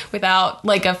 But without,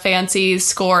 like, a fancy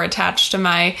score attached to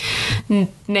my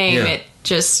name, it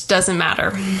just doesn't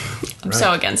matter. I'm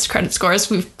so against credit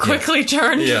scores. We've quickly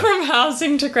turned from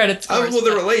housing to credit scores. Well,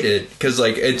 they're related because,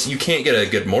 like, you can't get a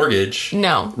good mortgage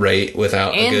rate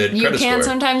without a good credit score. And you can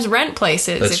sometimes rent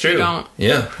places if you don't.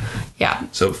 Yeah.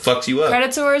 So it fucks you up.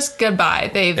 Credit scores, goodbye.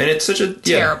 And it's such a...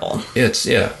 terrible.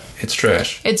 It's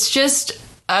trash. It's just...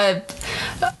 a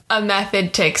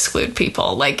method to exclude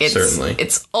people. Like, it's certainly,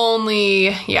 it's only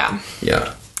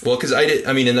well, because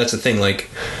and that's the thing, like,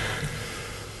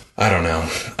 I don't know.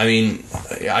 I mean,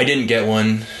 I didn't get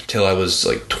one till I was,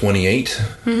 like, 28,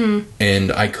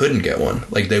 and I couldn't get one.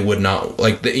 Like, they would not,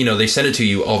 like, they send it to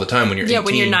you all the time when you're 18.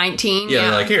 When you're 19.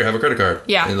 They're like, here, have a credit card.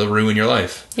 Yeah. And they'll ruin your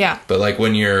life. Yeah. But, like,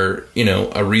 when you're,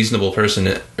 a reasonable person,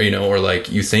 or,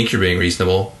 like, you think you're being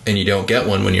reasonable, and you don't get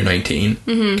one when you're 19,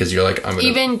 because you're like, I'm gonna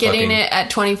even getting it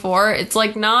at 24, it's,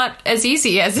 like, not as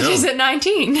easy as it is at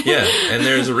 19. Yeah, and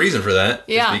there's a reason for that.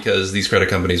 Yeah. It's because these credit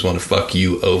companies want to fuck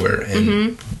you over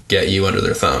and get you under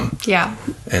their thumb. Yeah.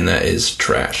 And that is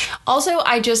trash. Also,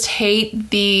 I just hate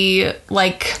the,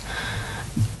 like,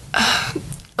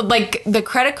 the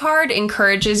credit card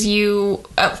encourages you...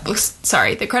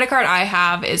 the credit card I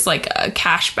have is, like, a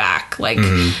cash back. Like,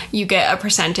 you get a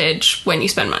percentage when you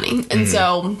spend money. And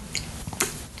so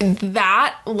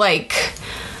that, like...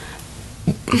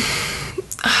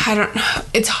 I don't know.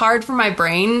 It's hard for my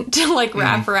brain to, like,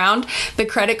 wrap around. The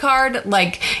credit card,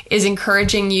 like, is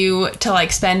encouraging you to,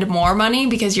 like, spend more money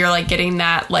because you're, like, getting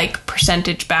that, like,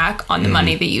 percentage back on the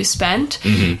money that you spent.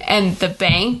 And the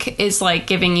bank is, like,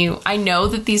 giving you... I know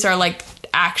that these are, like,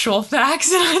 actual facts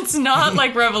and it's not,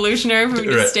 like, revolutionary for me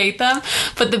to state them,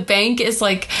 but the bank is,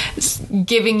 like,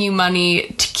 giving you money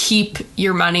to keep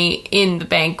your money in the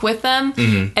bank with them,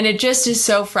 and it just is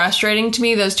so frustrating to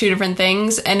me, those two different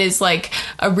things, and is, like,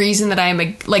 a reason that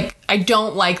I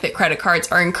don't like that credit cards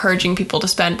are encouraging people to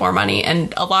spend more money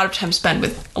and a lot of times spend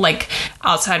with, like,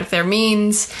 outside of their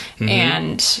means.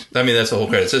 And I mean, that's the whole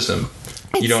credit system.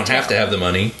 You don't have to have the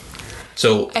money.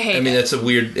 So, it's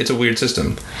a weird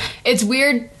system. It's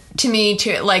weird to me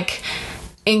to, like,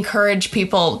 encourage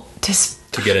people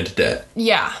to get into debt.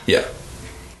 Yeah. Yeah.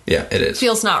 Yeah, it is.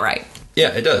 Feels not right. Yeah,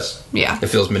 it does. Yeah. It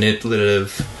feels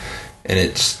manipulative and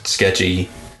it's sketchy.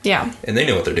 Yeah. And they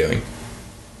know what they're doing.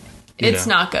 It's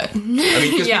not good. I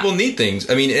mean, because people need things.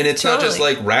 I mean, and it's not just,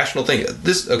 like, rational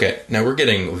things. Now we're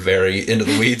getting very into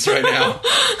the weeds right now.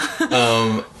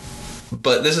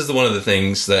 But this is one of the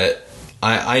things that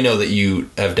I know that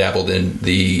you have dabbled in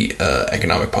the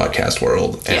economic podcast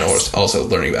world and also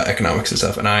learning about economics and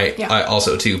stuff. And I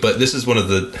also, too. But this is one of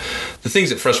the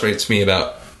things that frustrates me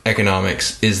about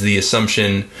economics is the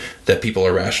assumption that people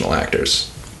are rational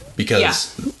actors.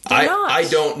 Because I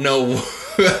don't know...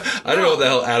 I don't know what the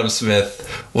hell Adam Smith,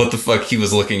 what the fuck he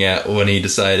was looking at when he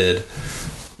decided,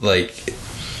 like,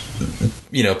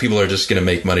 you know, people are just going to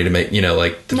make money to make, you know,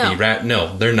 like, to No. be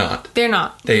no, they're not. They're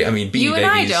not. They, I mean, Beanie You and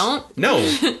Babies. I don't. No.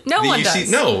 No one you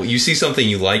does. you see something,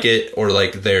 you like it, or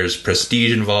like there's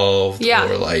prestige involved, Yeah.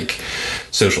 or like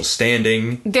social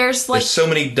standing. There's like There's so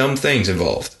many dumb things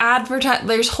involved.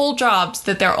 there's whole jobs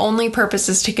that their only purpose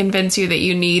is to convince you that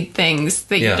you need things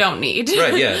that Yeah. you don't need.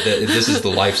 Right, yeah. This is the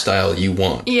lifestyle you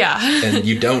want. Yeah. And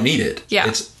you don't need it. Yeah.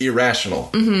 It's irrational.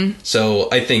 Mm-hmm. So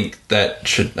I think that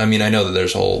should, I mean, I know that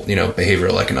there's whole, you know,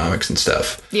 behavioral economics and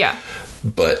stuff, Yeah.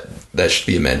 but that should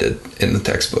be amended in the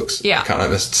textbooks. Yeah.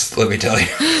 Economists, let me tell you,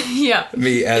 Yeah.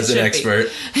 me as an should be. expert,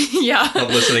 Yeah. I'm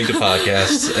listening to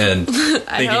podcasts and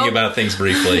thinking hope- about things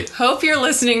briefly. Hope you're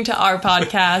listening to our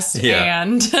podcast Yeah.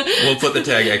 and We'll put the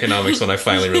tag economics when I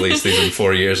finally release these in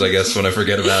 4 years, I guess, when I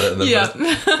forget about it. And then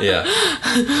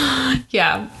Yeah.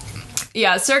 yeah.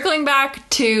 Yeah. Circling back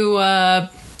to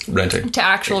Renting.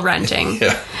 actual renting.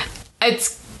 Yeah.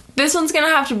 This one's gonna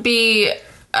have to be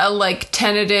a like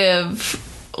tentative,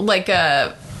 like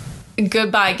a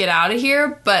goodbye, get out of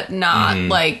here, but not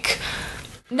like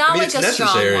not I mean, like it's a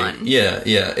necessary. strong one. Yeah,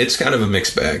 yeah. It's kind of a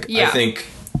mixed bag. Yeah. I think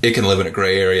it can live in a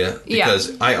gray area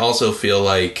because I also feel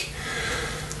like,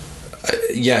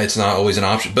 it's not always an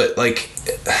option, but like,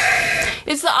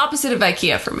 It's the opposite of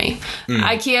IKEA for me. Hmm.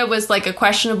 IKEA was like a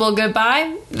questionable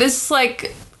goodbye. This is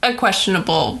like a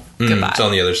questionable goodbye. it's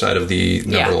on the other side of the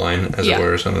number Yeah. line, as Yeah. it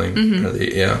were, or something.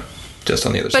 Or just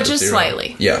on the other side. But of just zero.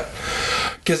 slightly. Yeah.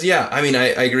 Because, I mean, I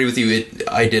agree with you.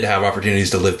 I did have opportunities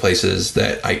to live places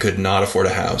that I could not afford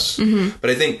a house. Mm-hmm. But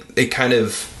I think it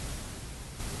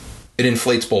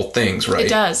inflates both things, right? It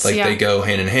does, Like, yeah. they go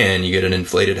hand in hand. You get an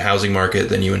inflated housing market,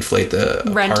 then you inflate the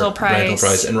Rental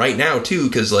price. And right now, too,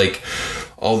 because, like,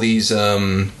 all these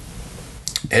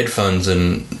hedge funds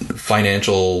and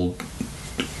financial,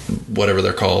 whatever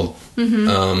they're called,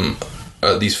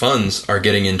 these funds are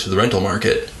getting into the rental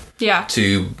market Yeah.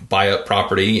 to buy up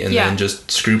property and Yeah. then just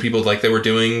screw people like they were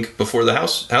doing before the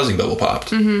housing bubble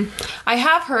popped. I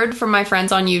have heard from my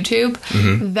friends on YouTube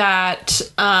Mm-hmm. that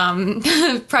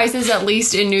prices, at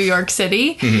least in New York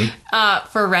City,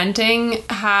 for renting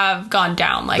have gone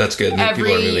down. Like, That's good.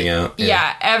 People are moving out.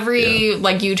 Yeah, every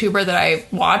like YouTuber that I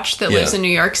watch that lives Yeah. in New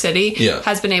York City Yeah.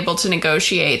 has been able to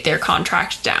negotiate their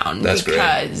contract down. That's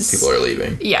because great. People are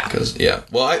leaving. Yeah. Because,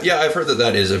 well, I've heard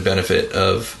that is a benefit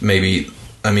of maybe,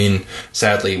 I mean,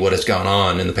 sadly, what has gone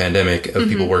on in the pandemic of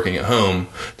people working at home,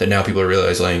 that now people are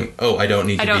realizing, oh, I don't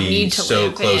need to be so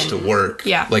live close in- to work.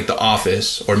 Yeah. Like the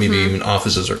office, or maybe even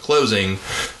offices are closing,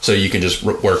 so you can just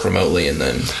work remotely and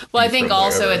then. Well, I be think from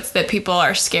also wherever. it's that people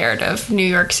are scared of New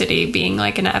York City being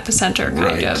like an epicenter kind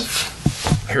Right.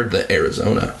 of. I heard that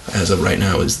Arizona, as of right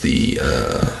now, is the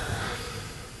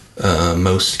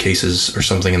most cases or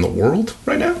something in the world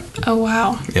right now. Oh,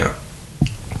 wow. Yeah.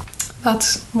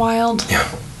 That's wild. Yeah.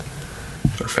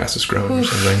 Or fastest growing or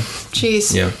something.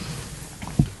 Jeez. Yeah.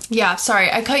 Yeah,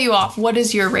 sorry, I cut you off. What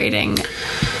is your rating?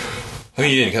 I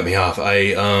mean, you didn't cut me off. I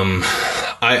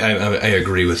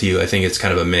agree with you. I think it's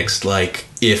kind of a mixed, like,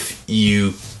 if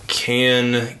you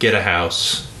can get a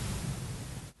house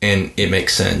and it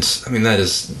makes sense. I mean, that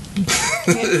is...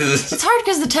 It's hard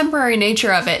because the temporary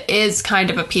nature of it is kind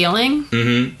of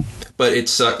appealing. But it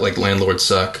suck. Like, landlords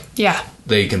suck. Yeah.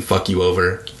 They can fuck you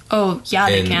over. Oh, yeah,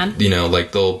 And, they can. you know,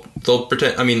 like, they'll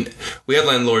pretend... I mean, we have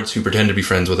landlords who pretend to be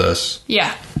friends with us,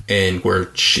 Yeah. and we're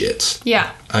shits.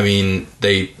 Yeah. I mean,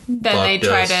 they Then they fucked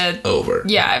try us to over.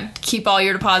 Yeah, keep all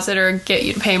your deposit or get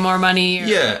you to pay more money. Or,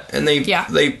 Yeah, and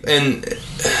and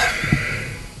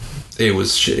it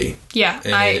was shitty. Yeah,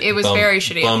 And it was very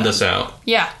shitty. of Bummed them. us out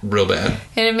Yeah. real bad.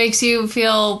 And it makes you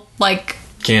feel like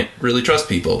Can't really trust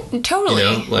people. totally. You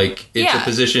know, like, it's Yeah. a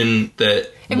position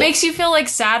that It makes you feel like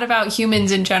sad about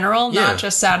humans in general, Yeah. not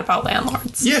just sad about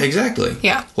landlords. Yeah, exactly.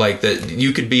 Yeah. Like, that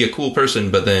you could be a cool person,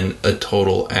 but then a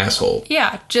total asshole.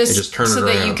 Yeah, just, just turn so it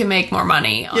that you around. can make more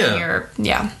money on Yeah. your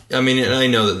I mean, and I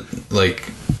know that, like,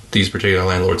 these particular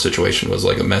landlord situation was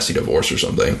like a messy divorce or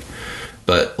something,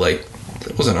 but, like,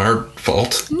 it wasn't our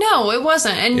fault. No, it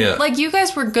wasn't. And Yeah. like, you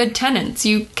guys were good tenants.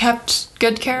 You kept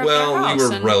good care of your Well, house. we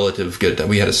were and- relative good.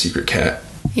 We had a secret cat.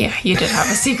 Yeah, you did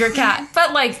have a secret cat,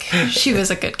 but like, she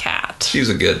was a good cat. She was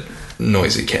a good,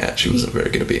 noisy cat. She wasn't very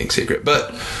good at being secret.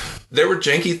 But there were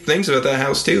janky things about that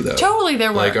house, too, though. Totally,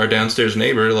 there were. Like, our downstairs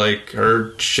neighbor, like,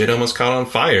 her shit almost caught on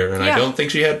fire. And Yeah. I don't think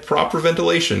she had proper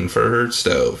ventilation for her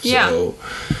stove. Yeah. So,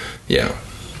 yeah.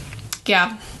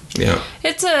 Yeah, Yeah.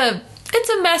 it's a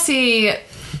messy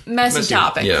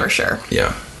topic yeah. for sure.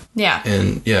 Yeah. Yeah,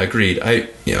 And, yeah, agreed.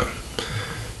 Yeah.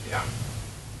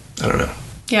 I don't know.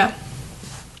 yeah.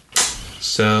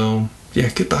 So, yeah,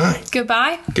 goodbye.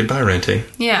 Goodbye. Goodbye, renting.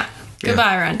 Yeah,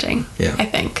 Goodbye renting. Yeah. I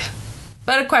think.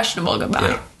 But a questionable goodbye.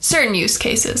 Yeah. Certain use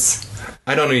cases.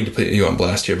 I don't need to put you on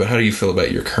blast here, but how do you feel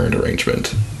about your current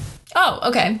arrangement? Oh,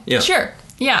 okay. Yeah. Sure.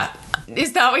 Yeah.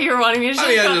 Is that what you were wanting me to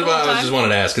say? I just wanted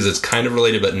to ask because it's kind of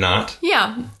related, but not.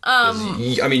 Yeah.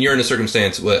 I mean, you're in a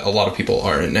circumstance what a lot of people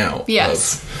are in now.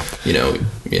 Yes. Of, you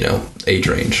know, age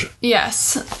range.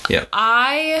 Yes. Yeah.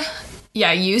 I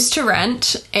used to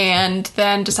rent and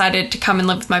then decided to come and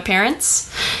live with my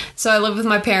parents. So I lived with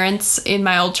my parents in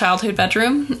my old childhood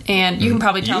bedroom, and you can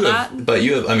probably tell that. But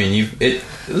you have, I mean,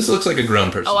 this looks like a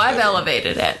grown person. Oh, I've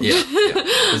elevated it. Yeah.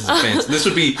 This is fancy. This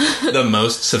would be the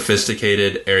most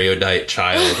sophisticated, erudite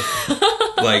child.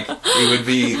 Like, it would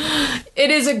be...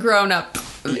 It is a grown-up.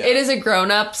 Yeah. It is a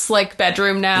grown-up's, like,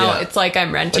 bedroom now. Yeah. It's like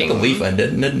I'm renting. Like the leaf. I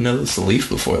didn't notice the leaf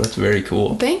before. That's very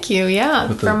cool. Thank you,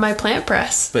 yeah. From my plant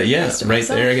press. But yeah, right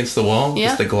there against the wall. Yeah.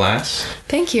 Just the glass.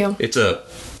 Thank you. It's a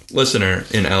listener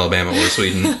in Alabama or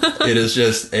Sweden. It is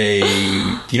just a...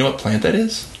 Do you know what plant that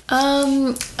is?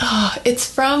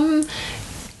 It's from...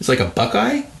 It's like a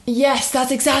buckeye? Yes,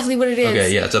 that's exactly what it is.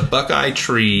 Okay, yeah, it's a buckeye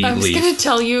tree leaf. I was going to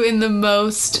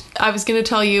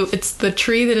tell you it's the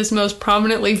tree that is most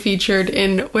prominently featured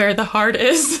in Where the Heart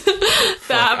Is.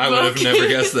 I would have never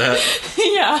guessed that.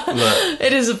 Yeah, but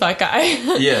it is a buckeye.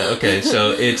 Yeah, okay,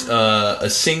 so it's a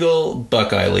single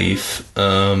buckeye leaf,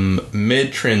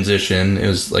 mid-transition. It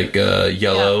was like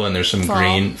yellow, and there's some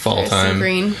fall time. Some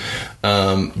green.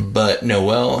 But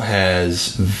Noelle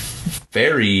has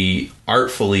very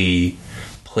artfully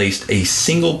placed a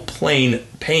single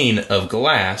pane of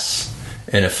glass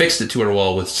and affixed it to her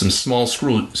wall with some small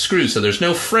screws. So there's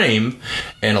no frame,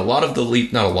 and some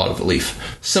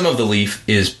of the leaf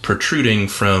is protruding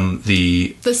from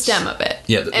the stem of it.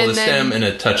 Yeah, the stem and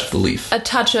a touch of the leaf. A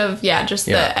touch of, just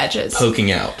the edges.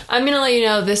 Poking out. I'm going to let you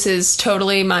know this is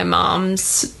totally my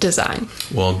mom's design.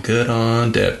 Well, good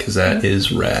on Deb, because that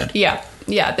is rad. Yeah,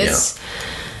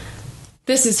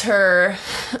 This is her.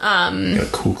 Got a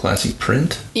cool, classy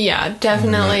print. Yeah,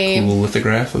 definitely. Cool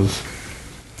lithograph of.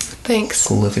 Thanks.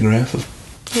 Cool lithograph of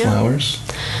flowers.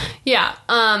 Yeah.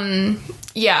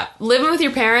 Living with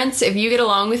your parents. If you get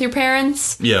along with your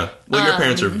parents. Yeah. Well, your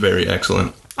parents are very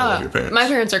excellent. I love your parents. My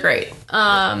parents are great.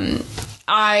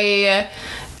 I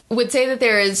would say that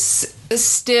there is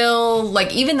still,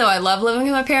 like, even though I love living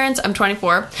with my parents, I'm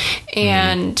 24,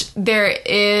 and there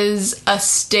is a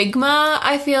stigma,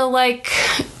 I feel like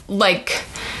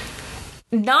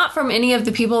not from any of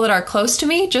the people that are close to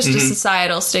me, just a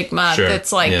societal stigma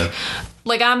that's like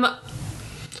I'm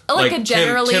like a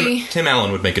generally... Tim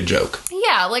Allen would make a joke.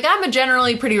 Yeah, like I'm a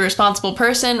generally pretty responsible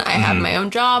person. I have my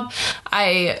own job.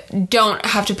 I don't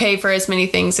have to pay for as many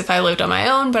things if I lived on my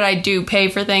own, but I do pay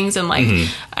for things, and like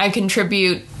I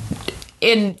contribute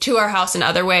into our house in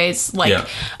other ways. Like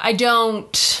I'm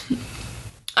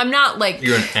not like...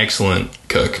 You're an excellent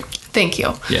cook. Thank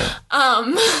you. Yeah.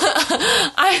 I'm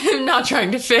not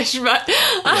trying to fish, but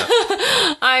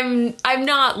I'm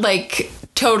not like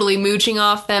totally mooching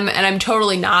off them, and I'm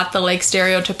totally not the like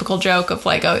stereotypical joke of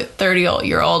like a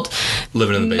 30-year-old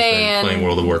living in the basement playing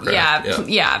World of Warcraft.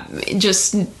 Yeah,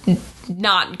 just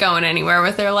not going anywhere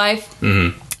with their life.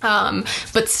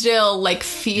 But still, like,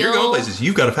 feel... You're going places.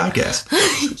 You've got a podcast.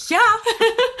 Yeah.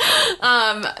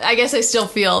 I guess I still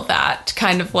feel that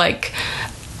kind of, like,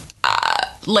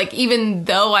 even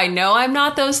though I know I'm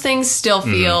not those things, still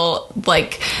feel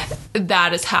like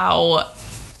that is how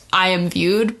I am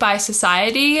viewed by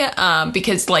society,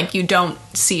 because, like, you don't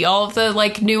see all of the,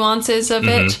 like, nuances of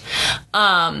it.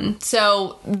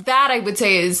 So that, I would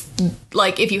say, is,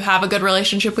 like, if you have a good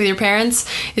relationship with your parents,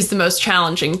 is the most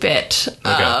challenging bit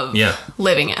of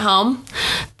living at home.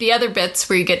 The other bits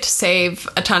where you get to save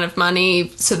a ton of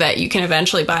money so that you can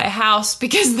eventually buy a house,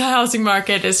 because the housing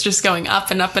market is just going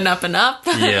up and up and up and up.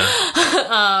 Yeah.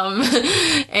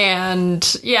 And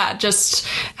just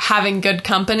having good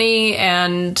company,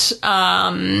 and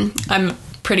I'm a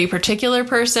pretty particular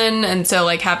person, and so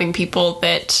like having people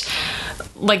that,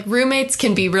 like, roommates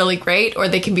can be really great or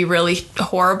they can be really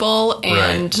horrible,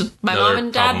 and my mom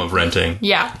and dad... problem of renting.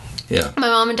 Yeah. My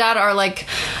mom and dad are like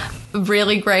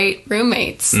really great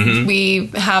roommates.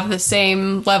 We have the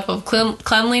same level of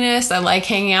cleanliness. I like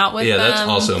hanging out with them. Yeah, that's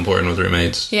also important with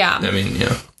roommates. Yeah. I mean,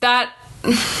 that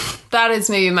is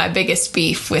maybe my biggest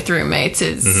beef with roommates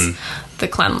is the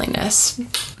cleanliness.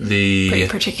 Pretty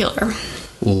particular.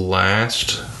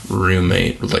 Last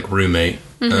roommate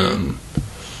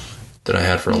that I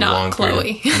had for a long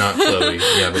period. Not Chloe.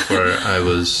 Yeah, before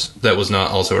that was not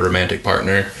also a romantic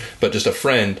partner, but just a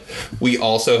friend. We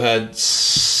also had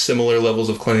similar levels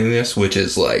of cleanliness, which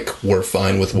is like, we're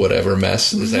fine with whatever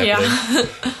mess is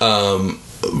happening.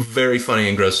 very funny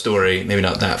and gross story, maybe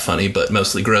not that funny, but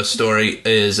mostly gross story,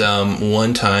 is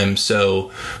one time,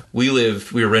 so we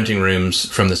were renting rooms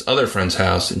from this other friend's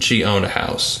house, and she owned a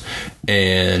house,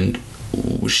 and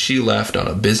she left on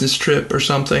a business trip or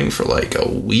something for like a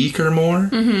week or more,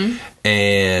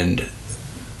 and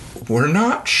we're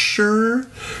not sure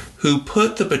who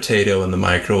put the potato in the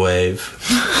microwave.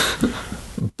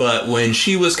 But when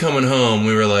she was coming home,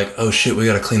 we were like, oh shit, we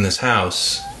gotta clean this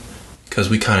house. Because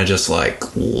we kind of just like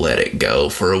let it go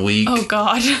for a week. Oh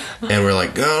God. And we're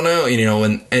like, oh no, you know,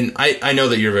 and I know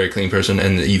that you're a very clean person,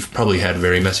 and you've probably had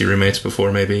very messy roommates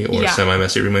before, maybe, or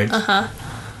semi-messy roommates.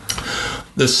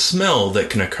 The smell that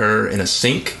can occur in a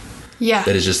sink that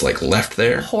is just like left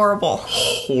there. Horrible.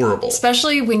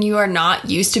 Especially when you are not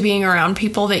used to being around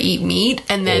people that eat meat,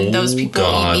 and then those people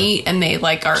eat meat and they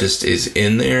like are just is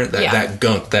in there. That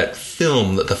gunk, that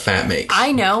film that the fat makes.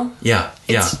 I know. Yeah.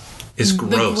 It's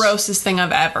gross. The grossest thing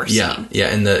I've ever seen. Yeah,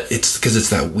 and it's because it's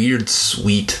that weird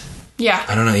sweet. Yeah.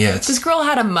 I don't know, This girl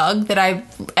had a mug that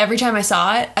every time I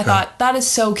saw it, I thought, that is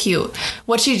so cute.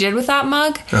 What she did with that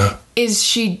mug is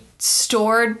she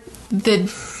stored the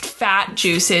fat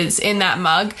juices in that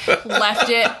mug, left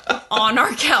it on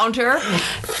our counter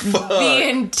the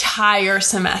entire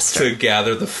semester. To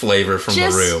gather the flavor from the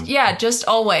room. Yeah, just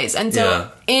always. And so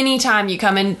anytime you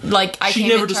come in, like She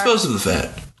never disposed of the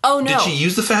fat. Oh, no. Did she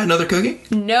use the fat in other cooking?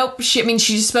 Nope. She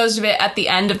disposed of it at the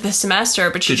end of the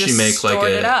semester, but she just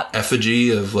stored it up. Did she make like an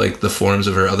effigy of like the forms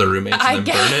of her other roommates and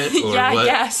then burn it? Or yeah, what?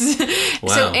 yes. Wow.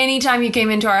 So anytime you came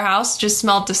into our house, just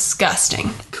smelled disgusting.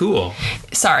 Cool.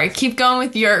 Sorry, keep going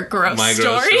with your gross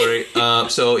story.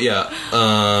 So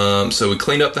we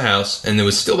cleaned up the house, and there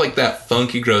was still like that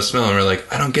funky, gross smell, and we're like,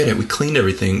 I don't get it. We cleaned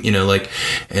everything, you know, like,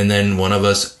 and then one of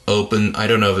us opened, I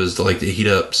don't know if it was like to heat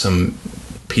up some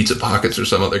pizza pockets or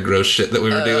some other gross shit that we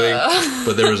were doing,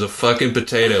 but there was a fucking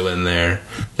potato in there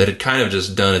that had kind of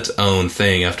just done its own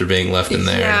thing after being left in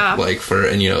there,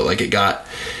 and you know, like it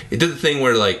did the thing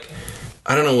where, like,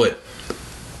 I don't know what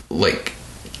like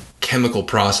chemical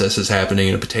process is happening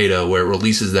in a potato where it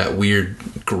releases that weird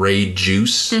gray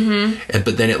juice,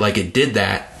 but then it did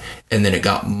that, and then it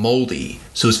got moldy,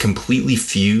 so it was completely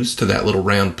fused to that little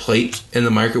round plate in the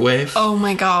microwave. Oh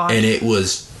my God. And it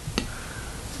was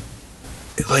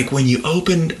like, when you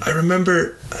opened, I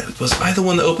remember, was I the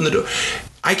one that opened the door?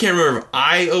 I can't remember if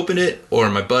I opened it or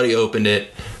my buddy opened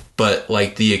it, but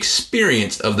like the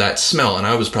experience of that smell, and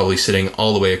I was probably sitting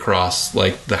all the way across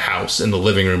like the house in the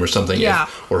living room or something,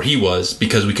 or he was,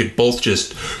 because we could both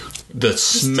just, the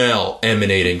smell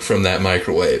emanating from that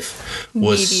microwave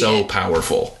was so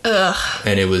powerful. Ugh.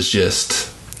 And it was just...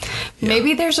 Yeah.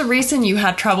 Maybe there's a reason you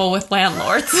had trouble with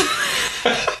landlords.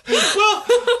 Well,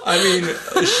 I mean,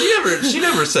 she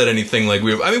never said anything like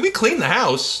we. I mean, we cleaned the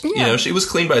house. Yeah. You know, she was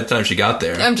clean by the time she got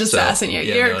there. I'm just asking you.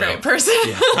 Yeah, you're a great person.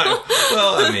 Yeah.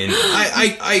 Well, I mean,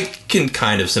 I can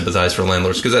kind of sympathize for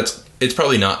landlords, because it's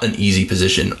probably not an easy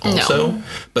position also. No.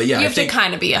 But yeah, you have to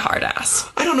kind of be a hard ass.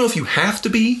 I don't know if you have to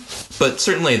be, but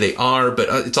certainly they are. But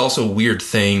it's also a weird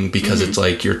thing, because it's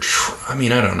like I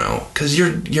mean, I don't know, because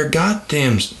you're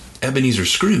goddamn Ebenezer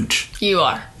Scrooge. You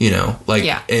are. You know, like,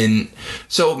 and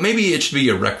so maybe it should be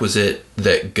a requisite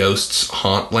that ghosts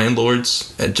haunt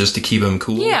landlords just to keep them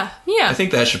cool. Yeah. I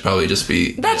think that should probably just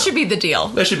be... That should be the deal.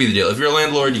 That should be the deal. If you're a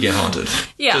landlord, you get haunted.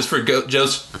 Yeah. Just for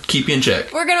just keep you in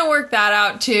check. We're going to work that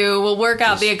out, too. We'll work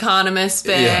out the economist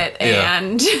bit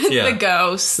and the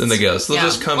ghosts. And the ghosts. They'll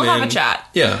just come in. We'll have a chat.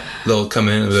 Yeah. They'll come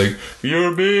in and be like,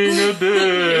 you're being a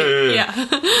dick.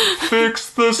 Fix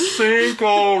the sink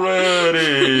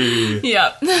already.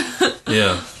 Yep.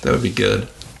 Yeah. That would be good.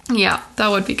 Yeah. That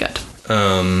would be good.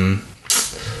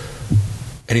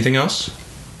 Anything else?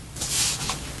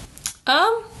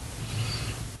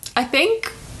 I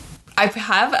think I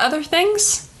have other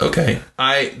things. Okay.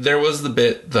 There was the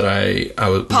bit that I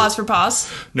was... Pause for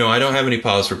pause? No, I don't have any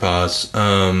pause for pause.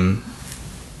 Not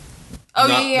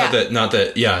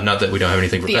that we don't have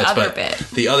anything for pets, but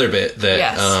the other bit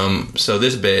that, so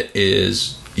this bit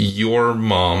is your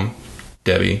mom,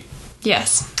 Debbie.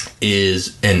 Yes.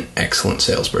 Is an excellent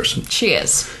salesperson. She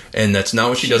is. And that's not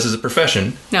what she does as a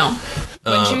profession. No.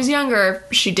 When she was younger,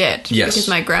 she did. Yes. Because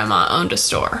my grandma owned a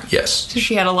store. Yes. So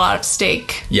she had a lot of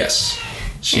steak. Yes.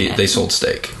 They sold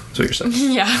steak. That's what you're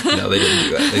saying. Yeah. No, they didn't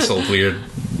do that. They sold weird,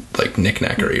 like,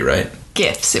 knickknackery, right?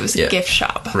 Gifts. It was a gift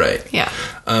shop. Right. Yeah.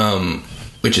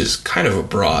 Which is kind of a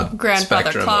broad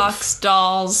grandfather clocks,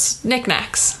 dolls,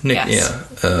 knickknacks. Yeah.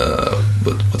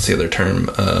 What's the other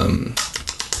term? I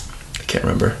can't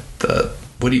remember.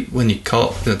 When you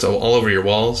call it, it's all over your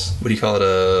walls. What do you call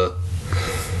it?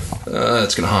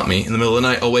 It's gonna haunt me in the middle of the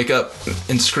night. I'll wake up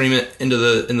and scream it in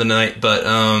the night. But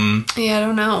Yeah, I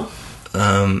don't know.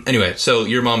 anyway, so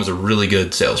your mom is a really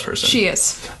good salesperson. She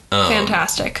is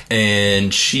fantastic.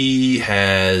 And she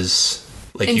has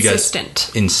like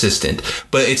Insistent. Insistent.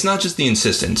 But it's not just the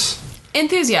insistence.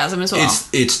 Enthusiasm as well.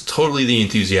 It's totally the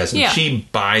enthusiasm. Yeah. She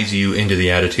buys you into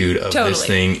the attitude of this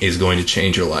thing is going to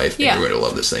change your life. And you're going to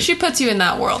love this thing. She puts you in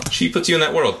that world. She puts you in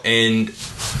that world. And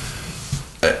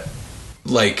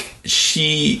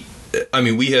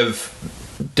we have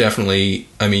definitely,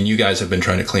 you guys have been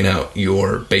trying to clean out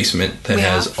your basement that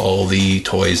has all the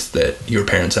toys that your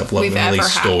parents have lovingly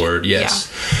stored.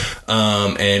 Yes.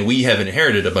 Yeah. And we have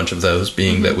inherited a bunch of those,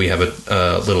 being that we have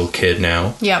a little kid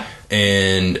now. Yeah.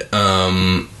 And,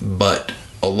 but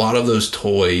a lot of those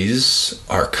toys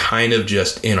are kind of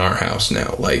just in our house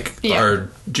now. Like, our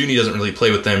Junie doesn't really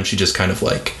play with them. She just kind of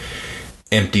like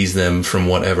empties them from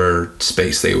whatever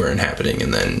space they were inhabiting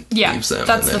and then leaves them.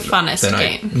 That's the funnest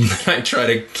game. I try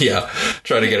to get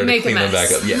her to clean them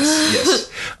back up. Yes.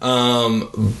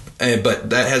 But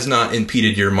that has not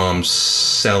impeded your mom's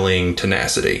selling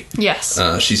tenacity. Yes.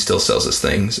 She still sells us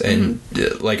things. And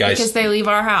because they leave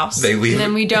our house. And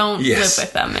then we don't live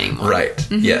with them anymore. Right.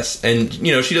 Mm-hmm. Yes. And,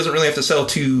 she doesn't really have to sell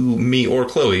to me or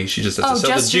Chloe. She just has to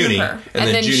sell to Junie. And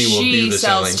then Junie will do the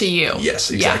selling. She sells to you.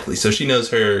 Yes, exactly. Yeah. So she knows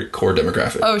her core demographic.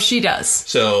 Oh, she does.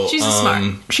 So she's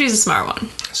a smart one.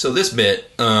 So this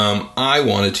bit, I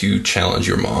wanted to challenge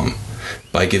your mom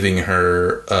by giving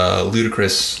her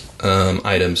ludicrous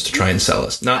items to try and sell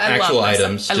us. Not actual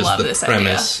items, just the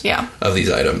premise of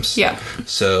these items. Yeah.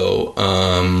 So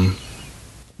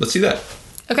let's do that.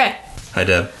 Okay. Hi,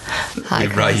 Deb. Hi,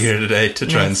 we brought you here today to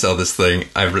try and sell this thing.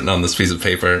 I've written on this piece of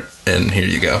paper, and here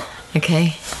you go.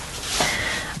 Okay.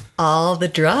 All the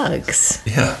drugs.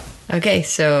 Yeah. Okay,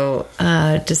 so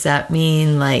does that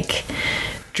mean like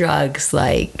drugs,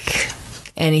 like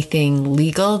anything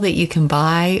legal that you can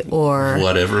buy, or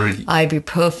whatever,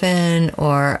 ibuprofen,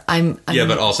 or I'm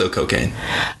but also cocaine.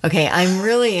 Okay, I'm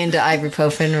really into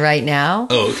ibuprofen right now.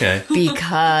 Oh, okay.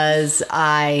 Because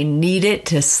I need it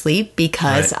to sleep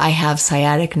because I have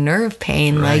sciatic nerve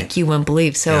pain like you wouldn't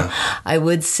believe. So I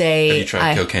would say, have you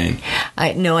tried cocaine?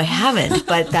 No, I haven't.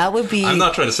 But that would be. I'm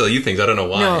not trying to sell you things. I don't know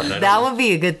why. No, that would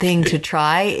be a good thing to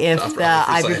try if the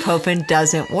ibuprofen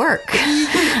doesn't work.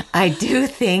 I do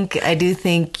think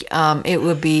it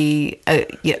would be a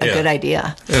good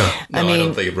idea. Yeah. No, I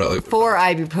don't think it probably. 4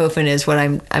 ibuprofen is what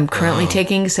I'm currently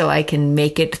taking, so I can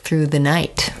make it through the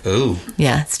night. Oh.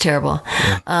 Yeah, it's terrible.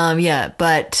 Yeah.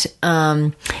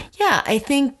 I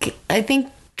think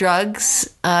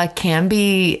drugs can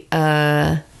be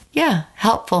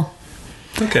helpful.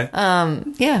 Okay.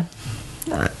 Yeah.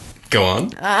 Go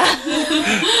on.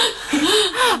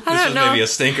 I don't know. Maybe a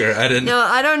stinker. I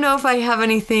don't know if I have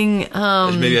anything.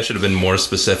 Maybe I should have been more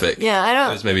specific. Yeah, I don't.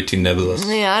 It was maybe too nebulous.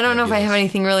 Yeah, I don't know if I have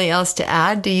anything really else to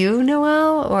add. Do you,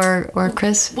 Noelle or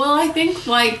Chris? Well, I think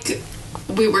like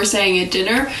we were saying at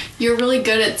dinner, you're really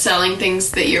good at selling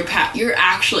things that you're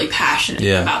actually passionate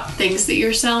about the things that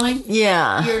you're selling.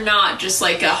 Yeah. You're not just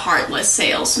like a heartless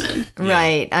salesman.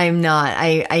 Right. I'm not.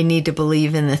 I need to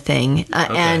believe in the thing.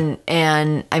 Okay.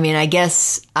 And I mean, I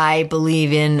guess I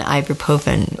believe in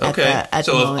ibuprofen. Okay.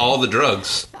 So of all the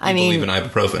drugs, you believe in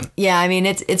ibuprofen? Yeah. I mean,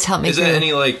 it's helped me. Is there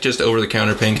any like just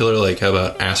over-the-counter painkiller? Like how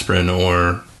about aspirin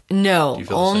or... No,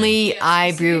 only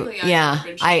ibuprofen. Yeah,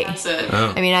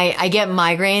 I mean, I get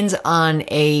migraines on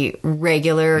a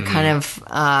regular kind of,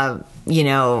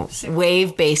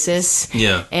 wave basis.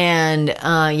 Yeah. And 3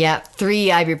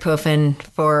 ibuprofen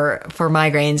for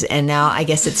migraines, and now I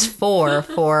guess it's 4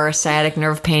 for sciatic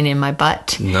nerve pain in my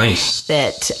butt. Nice.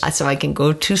 So I can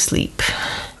go to sleep.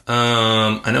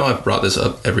 I know I've brought this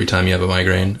up every time you have a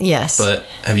migraine. Yes. But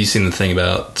have you seen the thing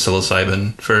about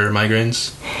psilocybin for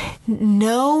migraines?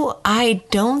 No, I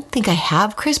don't think I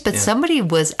have, Chris, but somebody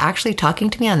was actually talking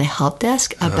to me on the help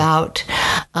desk about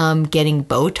getting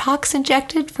Botox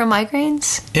injected for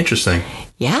migraines. Interesting.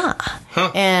 Yeah.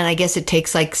 Huh. And I guess it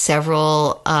takes like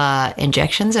several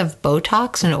injections of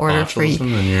Botox in order for you.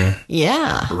 In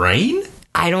your brain?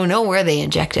 I don't know where they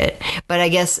inject it, but I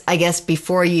guess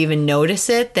before you even notice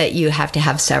it, that you have to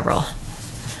have several.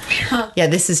 Huh. Yeah,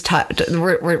 this is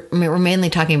we're mainly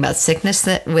talking about sickness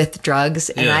with drugs,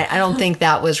 and I don't think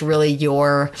that was really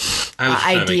your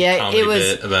idea. It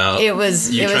was about it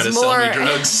was you it trying was to more sell me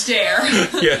drugs. Dare.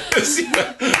 Yes.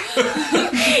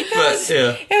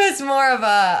 It was more of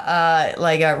a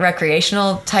like a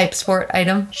recreational type sport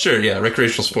item. Sure, yeah,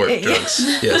 recreational sport drugs.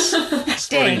 Yes,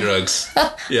 sporting drugs.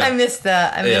 Yeah. I missed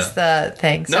the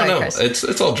thing. Sorry, No, Chris.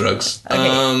 it's all drugs.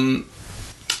 Okay.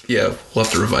 yeah, we'll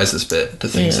have to revise this bit to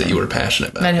things that you were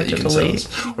passionate about I'd that have you to can sell believe.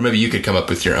 us. Or maybe you could come up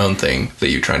with your own thing that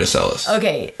you're trying to sell us.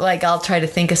 Okay, like I'll try to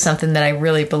think of something that I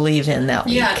really believe in that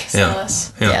week. Yeah, sell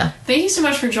us. Yeah. Thank you so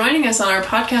much for joining us on our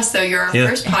podcast, though. You're our Yeah.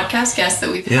 first podcast guest that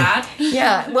we've Yeah. had.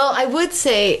 Yeah. Well, I would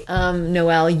say,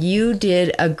 Noelle, you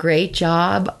did a great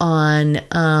job on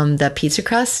the pizza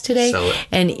crust today. Sell it.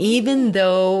 And even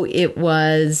though it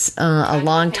was a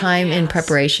long time in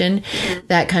preparation,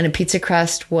 that kind of pizza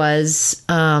crust was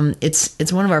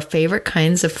it's one of our favorite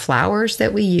kinds of flours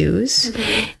that we use,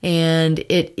 and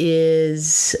it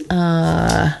is.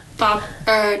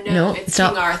 No, it's it's King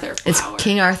not. Arthur flour. It's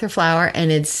King Arthur flour,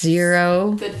 and it's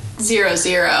zero. The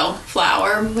 00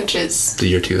 flour, which is The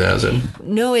year 2000.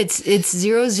 No, it's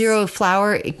 00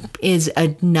 flour is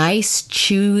a nice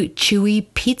chewy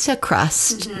pizza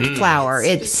crust flour.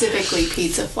 It's specifically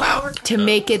pizza flour. to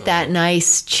make it that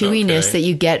nice chewiness Okay. that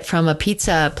you get from a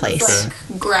pizza place.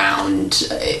 Like ground.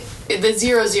 The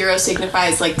 00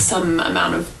 signifies like some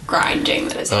amount of grinding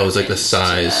that is. Oh, it was like the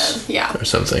happened to size yeah, or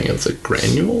something of the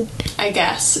granule? I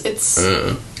guess it's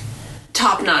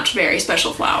top-notch, very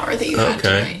special flour that you had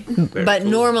Okay. tonight. Very But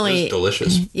cool. normally- It was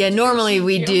delicious. Yeah, normally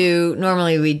we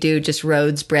do just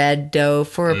Rhodes bread dough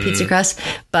for a pizza crust,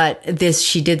 but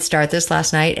she did start this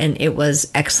last night and it was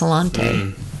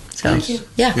excellente. So Thank you.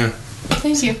 yeah, Yeah.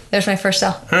 Thank you. there's my first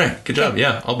sell. All right. Good job.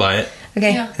 Yeah, I'll buy it.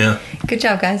 Okay, Yeah. Yeah. good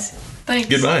job, guys. Thanks.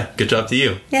 Goodbye. Good job to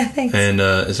you. Yeah, thanks. And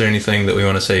is there anything that we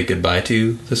want to say goodbye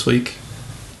to this week?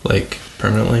 Like,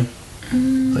 permanently?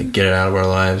 Like, get it out of our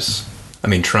lives? I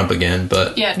mean, Trump again,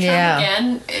 but Yeah, Trump Yeah.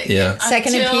 again. yeah.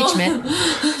 Second Until- impeachment.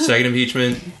 Second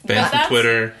impeachment, banned from That's-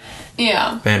 Twitter,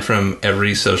 Yeah. banned from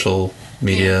every social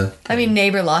media. I mean,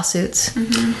 neighbor lawsuits.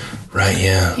 Right,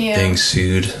 yeah. Yeah. Being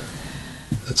sued.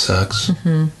 That sucks.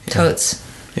 Totes.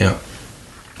 Yeah.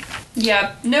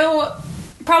 Yeah. No,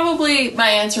 probably my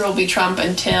answer will be Trump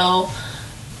until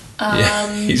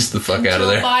Yeah. He's the fuck out of until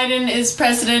there. Biden is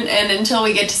president and until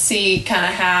we get to see kind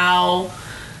of how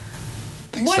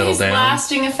what settle his down.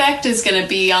 lasting effect is going to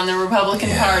be on the Republican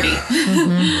Party.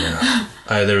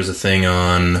 There was a thing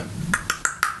on, I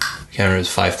can't remember, it was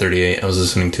 538 I was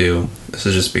listening to. This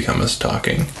has just become us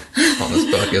talking on this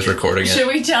podcast, recording it. Should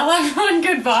we tell everyone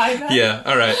goodbye? Then? Yeah,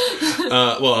 all right.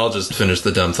 Well, I'll just finish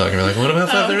the dumb talking. We're like, what about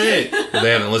 538? Well,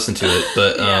 they haven't listened to it,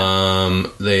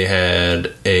 but they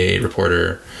had a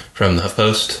reporter from the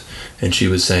HuffPost, and she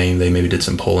was saying they maybe did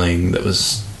some polling that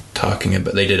was talking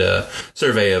about. They did a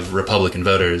survey of Republican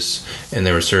voters, and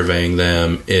they were surveying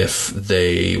them if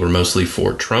they were mostly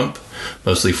for Trump,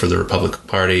 mostly for the Republican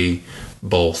Party,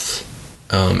 both.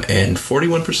 And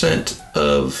 41%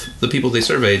 of the people they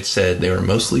surveyed said they were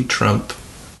mostly Trump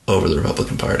over the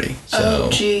Republican Party. So, Oh,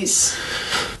 jeez.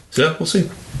 so we'll see.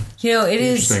 You know, it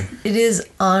Interesting. is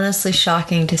honestly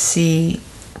shocking to see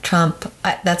Trump.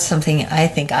 That's something I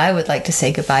think I would like to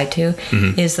say goodbye to.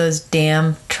 Is those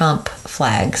damn Trump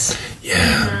flags.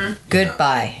 Yeah.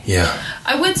 Goodbye. Yeah.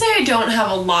 I would say I don't have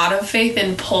a lot of faith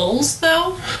in polls,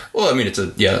 though. Well, I mean, it's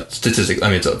a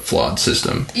flawed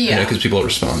system. Yeah. Because people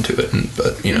respond to it,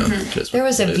 but you know, it is There what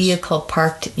was a it is. vehicle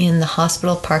parked in the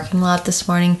hospital parking lot this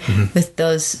morning with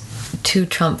those two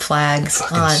Trump flags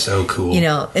Fucking on. so cool. You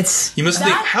know, it's You must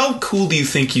think, how cool do you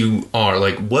think you are?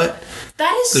 Like, what?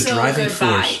 That is The so driving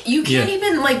goodbye. force. You can't Yeah.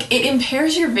 even, like, it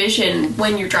impairs your vision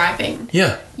when you're driving.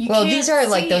 Yeah. You well, can't these are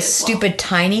like see those as well. stupid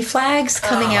tiny flags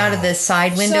coming out of the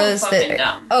side windows. fucking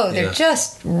dumb. They're Yeah.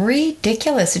 just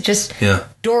ridiculous. It's just Yeah.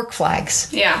 dork flags.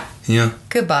 Yeah. Yeah.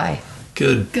 Goodbye.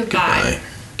 Goodbye.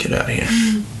 Get out of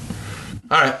here.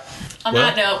 All right. On Well-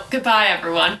 that note, goodbye,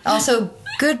 everyone. Also,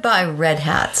 goodbye, red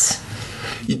hats.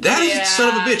 That is Yeah. son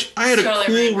of a bitch. I had a Totally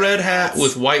cool agree. red hat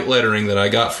with white lettering that I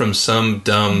got from some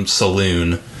dumb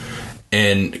saloon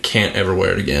and can't ever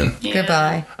wear it again. Yeah.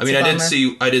 Goodbye. I mean, It's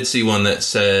a I did see one that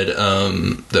said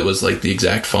that was like the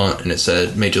exact font, and it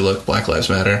said "Made you look, Black Lives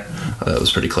Matter." I thought that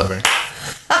was pretty clever.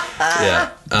 Yeah.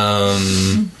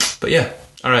 But yeah.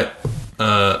 All right.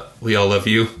 We all love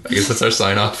you. I guess that's our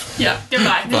sign off. Yeah.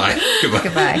 Goodbye. Bye. Goodbye.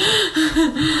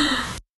 Goodbye.